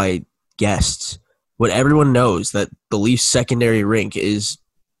out by guests, when everyone knows that the Leafs' secondary rink is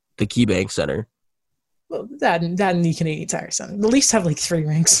the KeyBank Center. Well, that and the Canadian Tire Center. The Leafs have like 3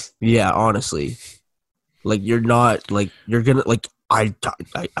 rinks. Yeah, honestly, like you're not like you're gonna like. I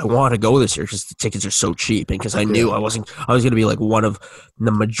want to go this year because the tickets are so cheap, and because I knew I was going to be like one of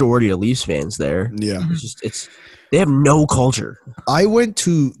the majority of Leafs fans there. Yeah, they have no culture. I went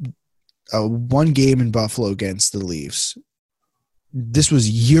to one game in Buffalo against the Leafs. This was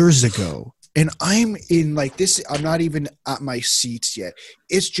years ago, and I'm in like this. I'm not even at my seats yet.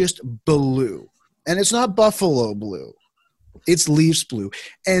 It's just blue, and it's not Buffalo blue. It's Leafs blue,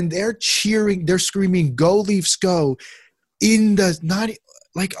 and they're cheering. They're screaming, "Go Leafs, go!" In the not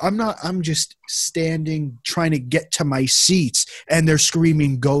like I'm just standing trying to get to my seats and they're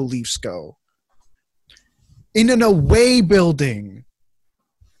screaming go Leafs go in an away building.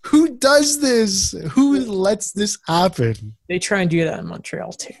 Who does this? Who lets this happen? They try and do that in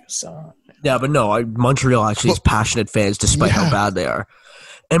Montreal too. So yeah, but no, Montreal actually has passionate fans despite how bad they are.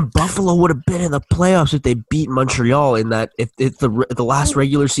 And Buffalo would have been in the playoffs if they beat Montreal in that. If the last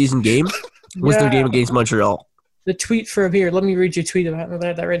regular season game was their game against Montreal. The tweet from here. Let me read you a tweet about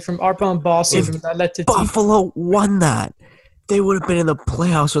that. I read from Arpon Boston. From that Buffalo won that, they would have been in the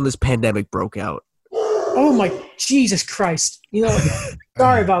playoffs when this pandemic broke out. Oh my Jesus Christ!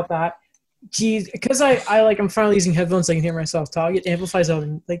 Sorry about that. Jeez, because I'm finally using headphones so I can hear myself talk. It amplifies out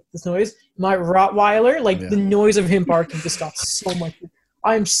this noise. My Rottweiler, the noise of him barking just got so much.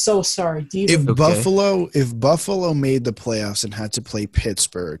 I'm so sorry. If Buffalo made the playoffs and had to play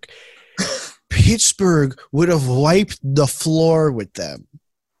Pittsburgh, Pittsburgh would have wiped the floor with them.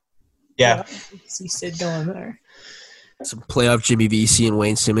 Yeah. See Sid going there. Some playoff Jimmy VC and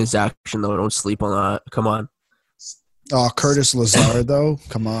Wayne Simmons action, though. Don't sleep on that. Come on. Oh, Curtis Lazar, though?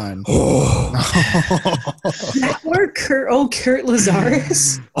 Come on. Where Kurt Lazar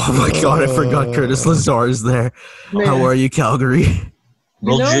is? Oh, my God. I forgot Curtis Lazar is there. Man. How are you, Calgary?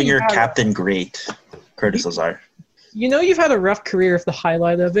 World Junior Captain Great, Curtis Lazar. You've had a rough career if the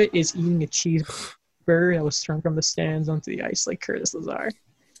highlight of it is eating a cheeseburger that was thrown from the stands onto the ice like Curtis Lazar.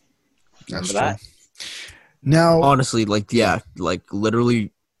 Remember that? Now, honestly,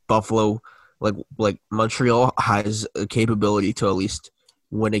 literally Buffalo, like Montreal has a capability to at least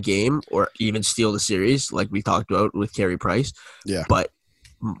win a game or even steal the series, like we talked about with Carey Price. Yeah. But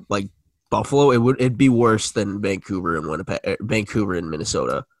Buffalo, it'd be worse than Vancouver and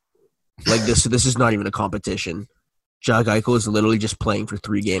Minnesota. This is not even a competition. Jack Eichel is literally just playing for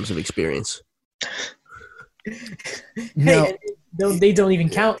 3 games of experience. Hey, they don't even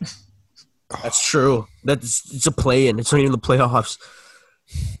count. That's true. It's a play-in. It's not even the playoffs.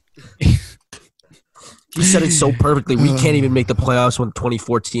 He said it so perfectly. We can't even make the playoffs when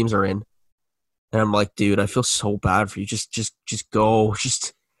 24 teams are in. And I'm like, dude, I feel so bad for you. Just go.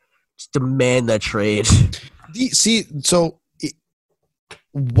 Just demand that trade. See, so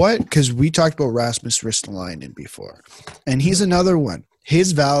because we talked about Rasmus Ristolainen before, and he's another one.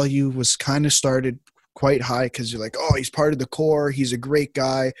 His value was kind of started quite high because you're like, oh, he's part of the core. He's a great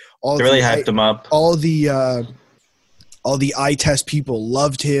guy. They really hyped him up. All the eye test people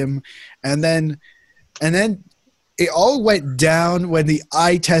loved him, and then it all went down when the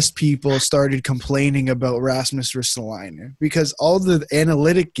eye test people started complaining about Rasmus Ristolainen because all the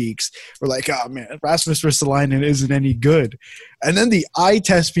analytic geeks were like, oh man, Rasmus Ristolainen isn't any good. And then the eye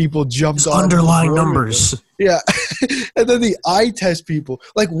test people jumped on underlying numbers. Yeah. And then the eye test people,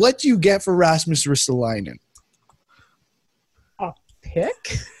 what do you get for Rasmus Ristolainen? A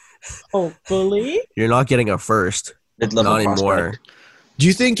pick? Hopefully. You're not getting a first. Not anymore. Do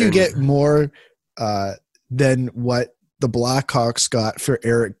you think you get more than what the Blackhawks got for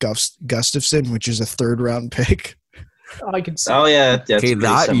Eric Gustafson, which is a 3rd-round pick? I can see. Oh yeah, okay,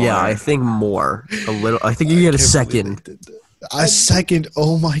 I think more. A little. I think you get a second. A second?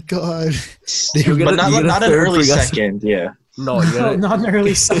 Oh my God! But not an early second. Yeah. No, not an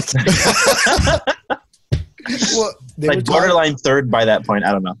early second. Well, borderline 3rd by that point.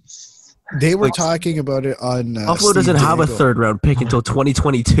 I don't know. They were talking about it on. Buffalo doesn't have a 3rd-round pick until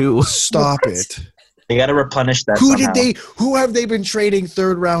 2022. Stop it. They got to replenish that. Who have they been trading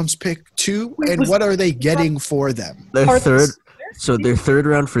 3rd rounds pick to, and what are they getting for them? Their 3rd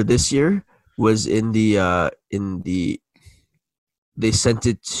round for this year was in the they sent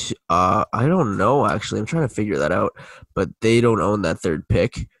it to, I don't know actually. I'm trying to figure that out, but they don't own that 3rd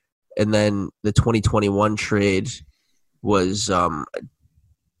pick. And then the 2021 trade was that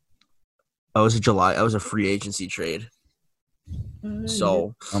was a free agency trade.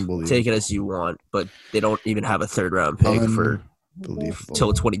 So take it as you want, but they don't even have a 3rd-round pick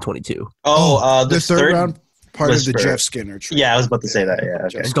till 2022. Oh, the 3rd round part of the Jeff Skinner trade. Yeah, I was about to say that. Yeah,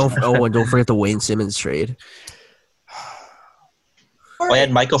 okay. And don't forget the Wayne Simmons trade. I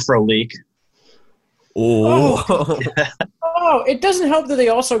had Michael Frolik. Oh, it doesn't help that they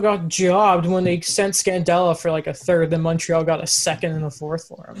also got jobbed when they sent Scandella for a 3rd, then Montreal got a 2nd and a 4th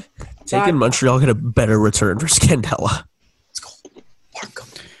for him. Montreal get a better return for Scandella.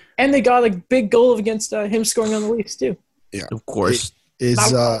 And they got a big goal against him scoring on the Leafs too. Yeah, of course. Is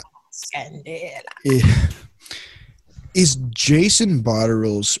Jason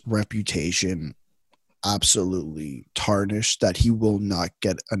Botterill's reputation absolutely tarnished that he will not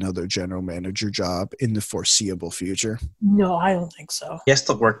get another general manager job in the foreseeable future? No, I don't think so. He has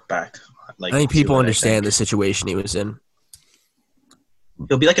to work back. I think people understand the situation he was in.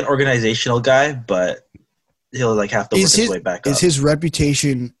 He'll be an organizational guy, but he'll have to work his way back up. Is his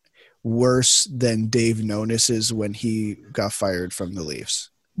reputation worse than Dave Nonis's when he got fired from the Leafs?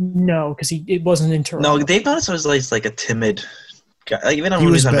 No, because it wasn't in Toronto. No, Dave Nonis was a timid guy. Even when he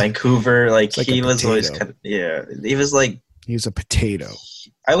was in Vancouver, he was always he was he was a potato.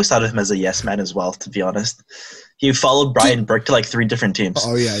 I always thought of him as a yes man as well, to be honest. He followed Brian Burke to like 3 different teams.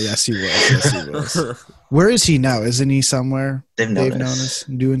 Oh yeah, yes he was. Yes he was. Where is he now? Isn't he somewhere? Dave Notice Notice.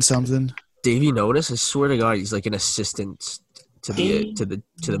 doing something. Davey Notice, I swear to God, he's like an assistant to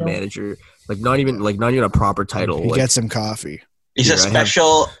the manager. Like not even a proper title. He like, gets some coffee. He's Here, a I have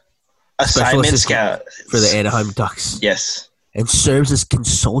special assignment assistant scout for the Anaheim Ducks. Yes. And serves as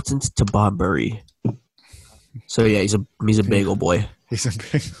consultant to Bob Murray. So yeah, he's a bagel boy. He's a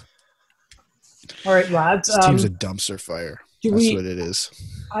big. All right, lads. This team's a dumpster fire. That's what it is.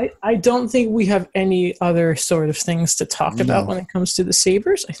 I don't think we have any other sort of things to talk about when it comes to the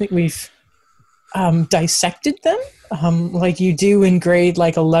Sabres. I think we've dissected them like you do in grade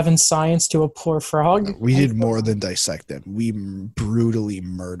like 11 science to a poor frog. We did more than dissect them. We brutally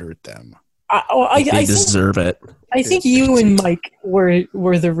murdered them. They deserve it. I think you and Mike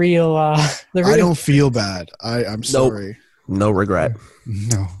were the real. I don't feel bad. I'm sorry. No regret.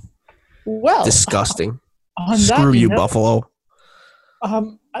 No. Well, Disgusting. Screw you, Buffalo.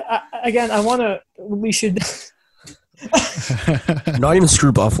 We should. Not even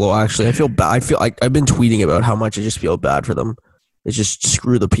screw Buffalo. Actually, I feel bad. I feel like I've been tweeting about how much I just feel bad for them. It's just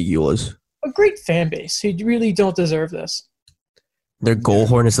screw the Pegulas. A great fan base who really don't deserve this. Their goal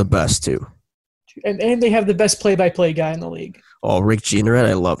horn is the best too. And they have the best play-by-play guy in the league. Oh, Rick Jeanneret,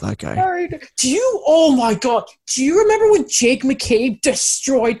 I love that guy. Oh my God, do you remember when Jake McCabe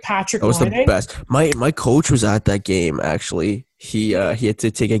destroyed Patrick Laine? That was the best. My coach was at that game, actually. He had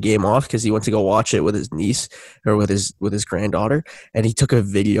to take a game off because he went to go watch it with his niece or with his granddaughter, and he took a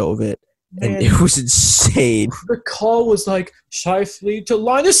video of it, and it was insane. The call was like, Scheifele to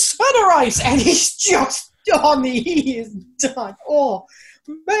line of center ice, and he's just done. He is done. Oh,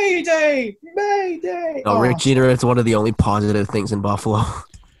 Mayday! Mayday! No, Rick Jeanneret's one of the only positive things in Buffalo.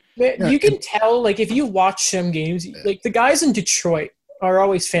 Man, you can tell, like, if you watch some games, like, the guys in Detroit are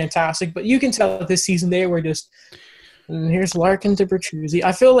always fantastic, but you can tell that this season they were just, here's Larkin to Bertuzzi.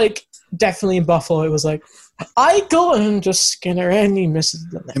 I feel like definitely in Buffalo it was like, Eichel and just Skinner, and he misses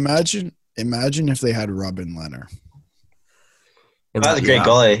the net. Imagine if they had Robin Leonard. That's a great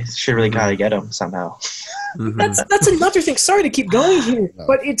goalie. Should really kind of get him somehow. Mm-hmm. That's another thing. Sorry to keep going here,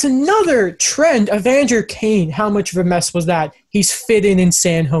 but it's another trend. Evander Kane, how much of a mess was that? He's fit in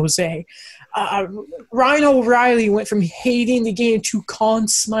San Jose. Ryan O'Reilly went from hating the game to Conn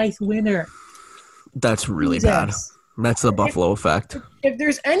Smythe winner. That's really bad. That's the Buffalo effect. If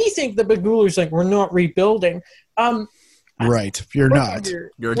there's anything the Bagulers like, we're not rebuilding. Right, you're not.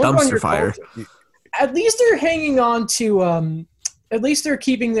 You're a dumpster fire. At least they're hanging on to. At least they're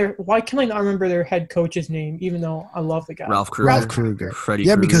keeping their. Why can I not remember their head coach's name? Even though I love the guy, Ralph Krueger. Freddie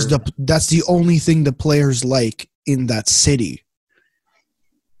Krueger. Because that's the only thing the players like in that city.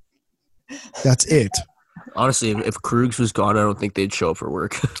 That's it. Honestly, if Krugs was gone, I don't think they'd show up for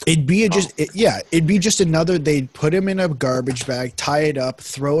work. It'd be just another. They'd put him in a garbage bag, tie it up,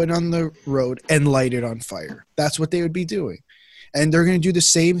 throw it on the road, and light it on fire. That's what they would be doing, and they're going to do the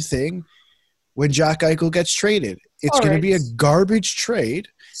same thing when Jack Eichel gets traded. It's going to be a garbage trade.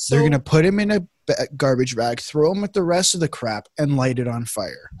 So, they're going to put him in a garbage bag, throw him with the rest of the crap, and light it on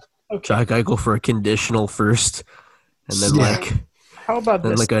fire. Okay. Jack Eichel for a conditional first, and then how about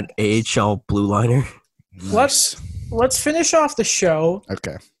this? Like an AHL blue liner. Nice. Let's finish off the show.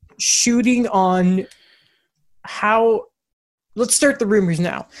 Okay. Shooting on how. Let's start the rumors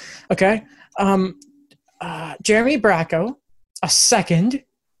now. Okay. Jeremy Bracco, a second.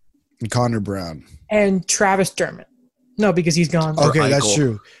 Connor Brown. And Travis Dermott. No, because he's gone. Okay, that's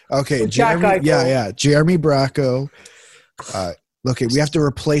true. Okay, so Jeremy. Jeremy Bracco. Okay, we have to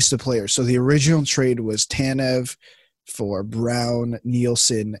replace the players. So the original trade was Tanev for Brown,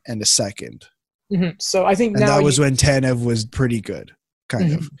 Nielsen, and a second. Mm-hmm. So I think that was when Tanev was pretty good,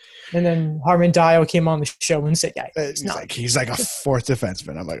 kind of. And then Harman Dio came on the show and said, he's like a fourth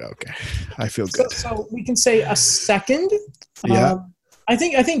defenseman. I'm like, okay, I feel good. So we can say a second. Yeah. I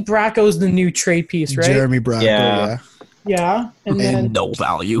think Bracco's the new trade piece, right? Jeremy Bracco, yeah. And then no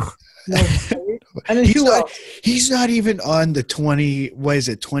value. And then he's not even on the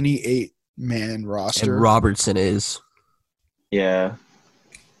 28 man roster. And Robertson is. Yeah.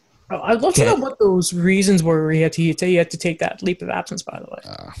 I'd love to know what those reasons were where he had to take that leap of absence, by the way.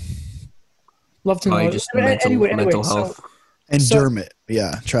 Love to know. Just mental health. Dermott.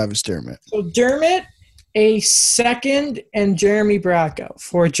 Yeah, Travis Dermott. So Dermott, a second, and Jeremy Bracco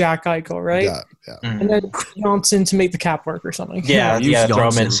for Jack Eichel, right? Yeah. And then Johnson to make the cap work or something. Yeah, throw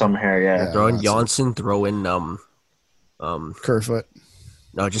him in somewhere, Throw in Johnson, throw in Kerfoot.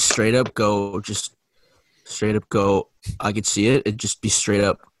 No, just straight up go. I could see it. It'd just be straight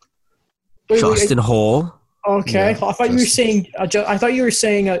up. Justin Holl, Okay, Yeah, I thought you were Justin. saying. I thought you were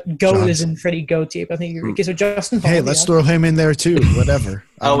saying goat Johnson. is in Freddie Goatee. I think you're okay. So Justin. Hey, Hall, let's yeah. throw him in there too. Whatever.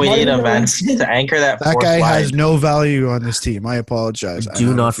 Oh, we need him, man, Martin to anchor that That fourth guy line. has no value on this team. I apologize. I Do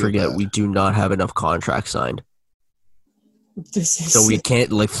know I not feel forget, bad. we do not have enough contracts signed, This is so we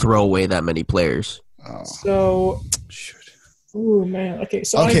can't like throw away that many players. Oh, So, shoot. ooh man. Okay,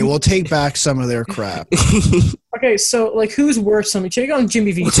 so Okay, we'll take back some of their crap. okay, so like who's worse? Let me check on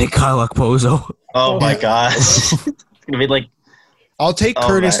Jimmy V. We'll take Kyle Okposo. Oh my Yeah. god. It's gonna be like I'll take Oh,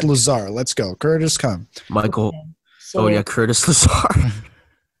 Curtis man. Lazar. Let's go. Curtis, come. Michael. So, Oh yeah, Curtis Lazar.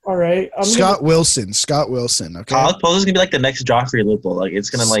 all right. Scott Wilson. Scott Wilson. Okay. Kyle Pozo's gonna be like the next Joffrey Lupul. Like it's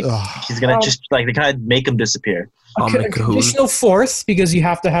gonna like Ugh. he's gonna Um, just like they kind of make him disappear. A, Tom a McCahoon. conditional fourth because you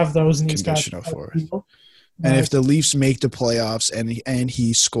have to have those in these guys. Conditional fourth. And if the Leafs make the playoffs and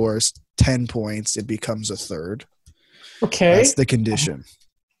he scores 10 points, it becomes a third. okay, That's the condition.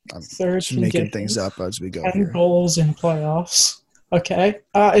 I'm third just making condition, things up as we go 10 here. goals in playoffs. Okay,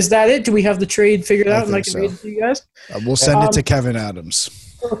 is that it? Do we have the trade figured I out? And I think can so. read it to you guys. We'll send it to Kevin Adams.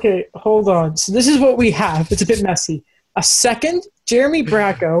 Okay, hold on. So this is what we have. It's a bit messy. A second, Jeremy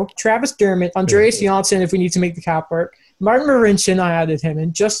Bracco, Travis Dermott, Andreas Janssen if we need to make the cap work. Martin Marincin, I added him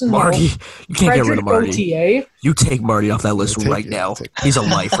in. Justin Hall, Marty. You can't get rid Frederick of Marty. Gauthier. You take Marty off that list Take right it, now. take He's a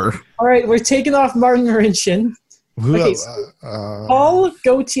lifer. All right, we're taking off Martin Marincin. Who Okay, else? Hall,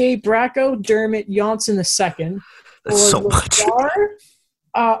 Gauthier, Bracco, Dermott, Janssen the second. That's so much.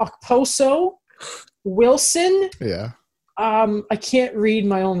 Okposo, Wilson. Yeah. I can't read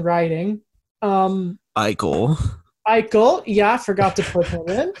my own writing. Eichel. Eichel, yeah, forgot to put him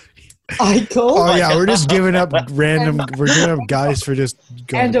in. Eichel. Oh yeah, we're just giving up random. We're giving up guys for just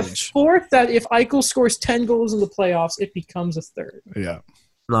And a garbage. fourth that if Eichel scores 10 goals in the playoffs, it becomes a third. Yeah.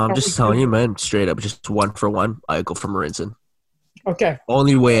 No, I'm Are just we telling good? you, man. Straight up, just 1-for-1. Eichel from Marinson. Okay.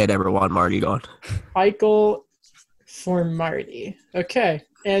 Only way I'd ever want Marty gone. Eichel for Marty. Okay.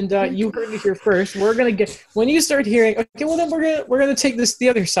 And you heard it here first. We're gonna get when you start hearing. Okay, well then we're gonna take this the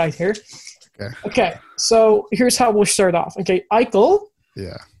other side here. Okay. Okay. So here's how we'll start off. Okay, Eichel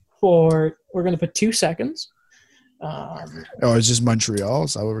Yeah. for we're gonna put 2 seconds. Oh, it's just Montreal.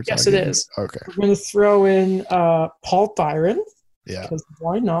 Is that what we're Yes, talking it is. Okay. We're gonna throw in Paul Byron Yeah. because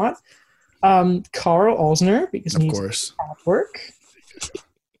why not? Carl Alsner because he Of needs course. cap work.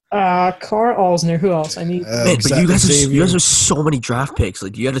 Carl Alsner. Who else? I need Man, but you guys Xavier, have so many draft picks.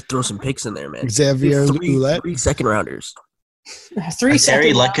 Like you got to throw some picks in there, man. Xavier three Ouellet. second rounders. 3 Terry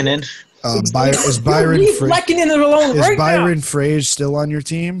seconds. Lehkonen. Is Byron Leave Fra- Lehkonen alone is right Byron Frage still on your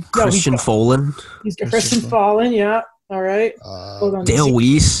team? No, Christian Folan. now. He's Christian Fallen. Yeah. All right. Hold on. Dale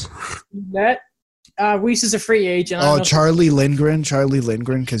Weiss. That. Weiss is a free agent. I don't know if Charlie Lindgren,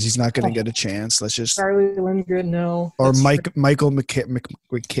 because he's not going to get a chance. Let's just Charlie Lindgren. No. or That's Michael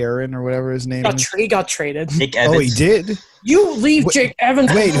McCarron or whatever his name is. He got traded. Nick Oh, Evans. he did. You leave Wait- Jake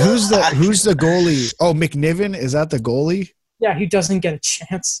Evans. Wait, who's the goalie? Oh, McNiven, is that the goalie? Yeah, he doesn't get a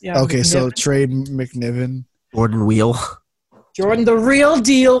chance. Yeah. Okay, so McNiven. trade McNiven. Gordon Wheel. Jordan, the real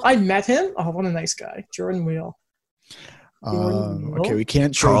deal. I met him. Oh, what a nice guy, Jordan Wheel. Okay, we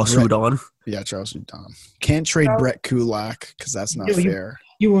can't trade Charles Brett- Houdon. Yeah, Charles Houdon. Can't trade Charles- Brett Kulak because that's not You- fair.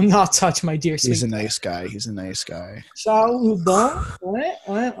 You will not touch my dear sweet. He's a nice guy. He's a nice guy. Charles Houdon. What?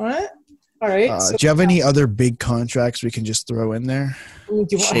 All right. So, Do you have any other big contracts we can just throw in there? do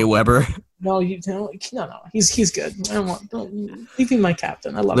you want- Shea Weber. No, you don't. No. He's good. I don't want. Don't leave me my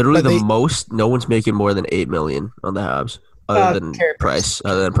captain. I love Literally But the they- most. No one's making more than $8 million on the Habs, other than Carey Price.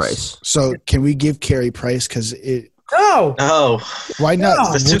 Other than Price. So can we give Carey Price? Because it. No, Oh, Why not?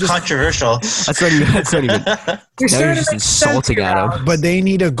 No. that's We'll too just- controversial. That's not even. That's not even. you're Now you're starting just to make insulting sense here, at him. Alex. But they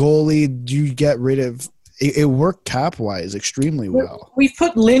need a goalie. Do you get rid of? It worked cap wise extremely well. We've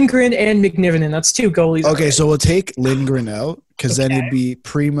put Lindgren and McNiven in. That's 2 goalies. Okay, already. so we'll take Lindgren out because then Okay. it'd be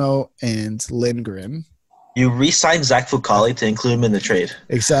Primo and Lindgren. You re-signed Zach Fucali to include him in the trade.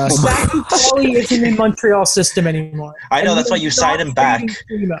 Exactly. Zach Pauly isn't in Montreal system anymore. I know, And that's why you we're signed not him back. trading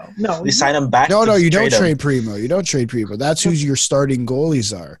Primo. No, We sign him back. No, to you don't him. trade Primo. You don't trade Primo. That's who your starting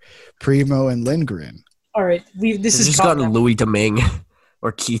goalies are, Primo and Lindgren. all right. This They've is just gotten Louis Domingue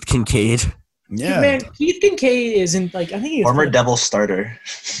or Keith Kincaid Yeah. Man, Keith Kincaid isn't like I think he's Former Devil starter.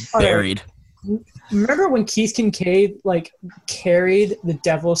 All right. buried. Remember when Keith Kincaid like carried the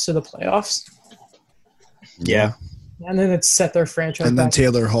Devils to the playoffs, Yeah. and then it set their franchise And then back?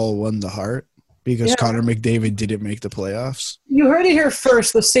 Taylor Hall won the Hart because Yeah. Connor McDavid didn't make the playoffs. You heard it here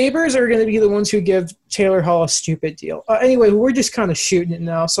first. The Sabres are going to be the ones who give Taylor Hall a stupid deal. Anyway, we're just kind of shooting it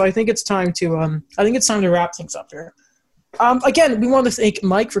now, so I think it's time to wrap things up here. Again, we want to thank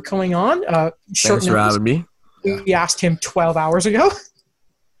Mike for coming on. Short Thanks for notice. having me. We asked him 12 hours ago.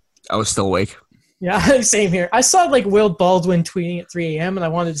 I was still awake. Yeah, same here. I saw like Will Baldwin tweeting at 3 a.m. and I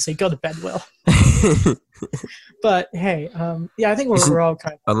wanted to say, "Go to bed, Will." But hey, I think we're all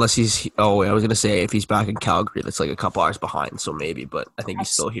kind of. Unless he's. Oh, wait, I was gonna say if he's back in Calgary, that's like a couple hours behind. So maybe, but I think he's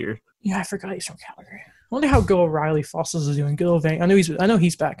still here. Yeah, I forgot he's from Calgary. I wonder how good Riley Fossils is doing. Good old I know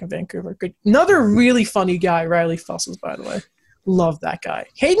he's back in Vancouver. Good. Another really funny guy, Riley Fossils, by the way. Love that guy.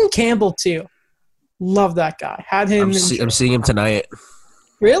 Hayden Campbell too. Love that guy. Had him. I'm seeing him tonight.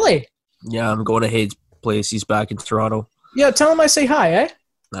 Really? Yeah, I'm going to Hayden's place. He's back in Toronto. Yeah, tell him I say hi, eh?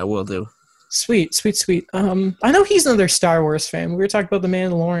 I will do. Sweet. I know he's another Star Wars fan. We were talking about the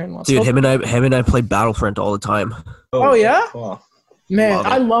Mandalorian once. Dude, him and I play Battlefront all the time. Oh yeah? Cool. Man,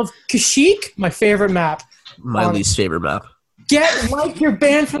 I love Kashyyyk, my favorite map. My least favorite map. Get like you're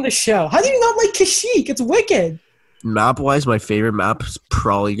banned from the show. How do you not like Kashyyyk? It's wicked. Map-wise, my favorite map is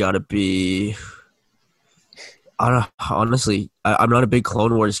probably got to be... I don't know, honestly, I'm not a big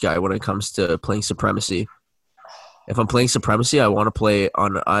Clone Wars guy when it comes to playing Supremacy. If I'm playing Supremacy, I want to play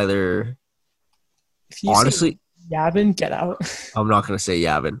on either... If you honestly... Yavin, get out. I'm not going to say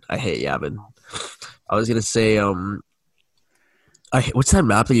Yavin. I hate Yavin. I was going to say... what's that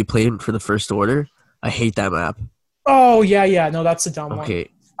map that you played for the First Order? I hate that map. Oh, yeah. No, that's a dumb one. Okay.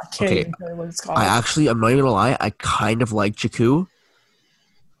 I can't even tell you what it's called. I'm not even going to lie. I kind of like Jakku.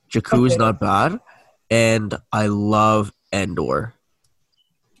 Jakku is not bad. And I love Endor.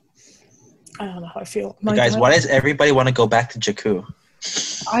 I don't know how I feel. Guys, why does everybody want to go back to Jakku?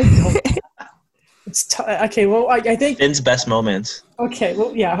 I don't. It's okay, well, I think... Finn's best moments. Okay,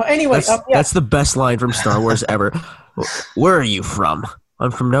 well, yeah. Anyway, that's the best line from Star Wars ever. Where are you from?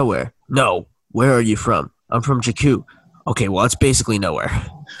 I'm from nowhere. No. Where are you from? I'm from Jakku. Okay, well, it's basically nowhere.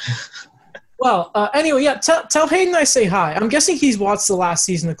 Well, anyway, yeah, tell Hayden I say hi. I'm guessing he's watched the last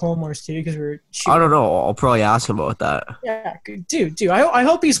season of Clone Wars too, because we're shooting. I don't know. I'll probably ask him about that. Yeah, dude. I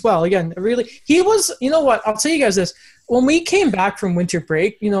hope he's well. Again, really, he was. You know what? I'll tell you guys this. When we came back from winter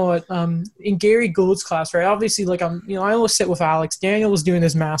break, you know what? In Gary Gould's class, right? Obviously, like I always sit with Alex. Daniel was doing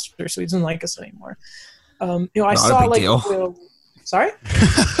his master's, so he doesn't like us anymore. I saw like. Sorry.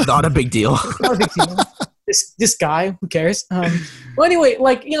 Not a big deal. Not a big deal. This guy, who cares? Well, anyway,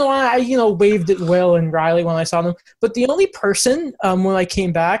 like, I waved at Will and Riley when I saw them. But the only person when I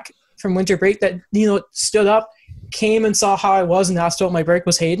came back from winter break that, stood up, came and saw how I was and asked what my break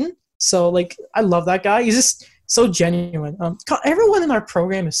was Hayden. So, like, I love that guy. He's just so genuine. Everyone in our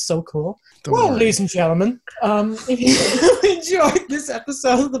program is so cool. Well, ladies and gentlemen, if you enjoyed this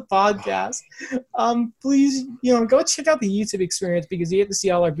episode of the podcast, please, go check out the YouTube experience because you get to see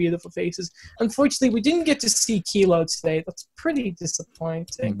all our beautiful faces. Unfortunately, we didn't get to see Kilo today. That's pretty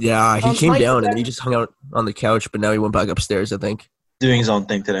disappointing. Yeah, he came down and he just hung out on the couch, but now he went back upstairs, I think. Doing his own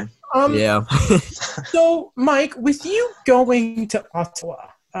thing today. Yeah. So, Mike, with you going to Ottawa,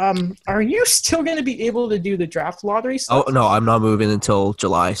 are you still going to be able to do the draft lottery stuff? Oh, no, I'm not moving until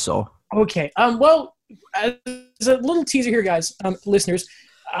July, so... Okay. Well, as a little teaser here, guys, listeners,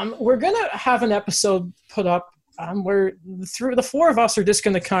 we're gonna have an episode put up where the four of us are just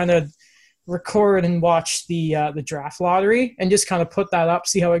gonna kind of record and watch the draft lottery and just kind of put that up,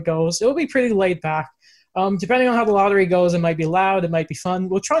 see how it goes. It'll be pretty laid back. Depending on how the lottery goes, it might be loud, it might be fun.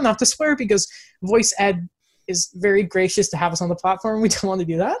 We'll try not to swear because Voice Ed is very gracious to have us on the platform. We don't want to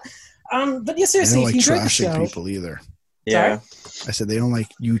do that. But yeah, seriously, they don't like if you enjoyed the trashing show, people either. Yeah. Sorry? I said they don't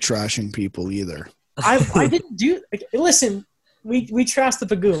like you trashing people either. I didn't do. Listen, we trashed the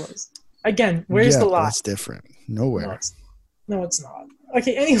Pagulas. Again, where's the lie? That's different. Nowhere. No, it's not.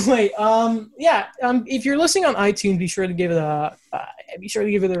 Okay. Anyway, if you're listening on iTunes, be sure to give it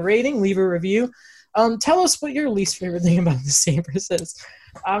a rating, leave a review. Tell us what your least favorite thing about the Sabres is.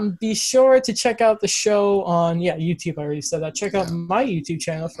 Be sure to check out the show on YouTube. I already said that. Check out my YouTube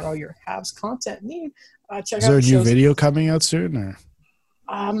channel for all your Habs content need. Is there a new video coming out soon? Or?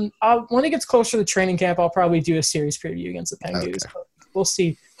 When it gets closer to training camp, I'll probably do a series preview against the Penguins. Okay. We'll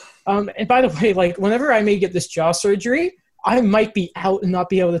see. And by the way, like whenever I may get this jaw surgery, I might be out and not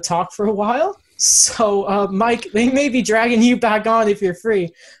be able to talk for a while. So, Mike, they may be dragging you back on if you're free.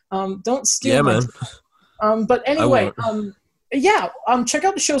 Don't steal. Yeah, man. But anyway, check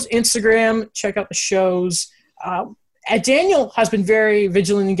out the show's Instagram. Check out the show's. Daniel has been very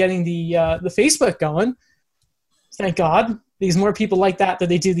vigilant in getting the Facebook going. Thank God, because more people like that than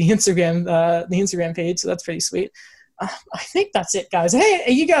they do the Instagram page. So that's pretty sweet. I think that's it, guys.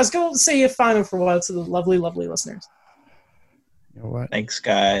 Hey, you guys go say a final for a while to the lovely, lovely listeners. You know what? Thanks,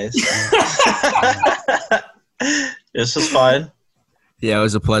 guys. This was fun. Yeah, it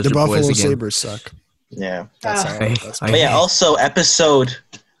was a pleasure. The Buffalo Sabres suck. Yeah. That's all right. But yeah, also episode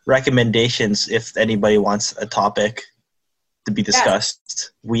recommendations if anybody wants a topic to be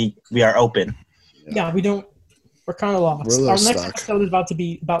discussed. We are open. Yeah, we don't. We're kind of lost. We're a little Our next stuck. episode is about to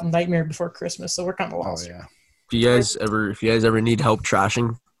be about Nightmare Before Christmas, so we're kind of Oh lost. yeah. If you guys ever need help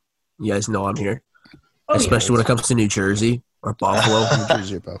trashing, you guys know I'm here. Oh, Especially when it comes to New Jersey or Buffalo. New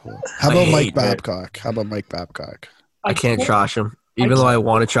Jersey Buffalo. How I about hate Mike it. Babcock? How about Mike Babcock? I can't told- trash him. Even though I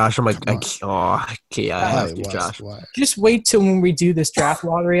want to trash him, I Come on. can't. Oh, I can't. I have to trash. Why? Just wait till when we do this draft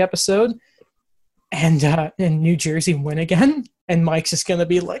lottery episode, and New Jersey win again, and Mike's just gonna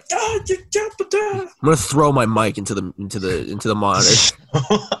be like, you jump it down. I'm gonna throw my mic into the monitor.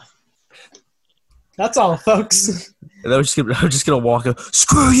 That's all, folks. And I'm just gonna walk up.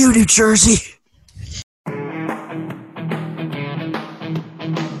 Screw you, New Jersey.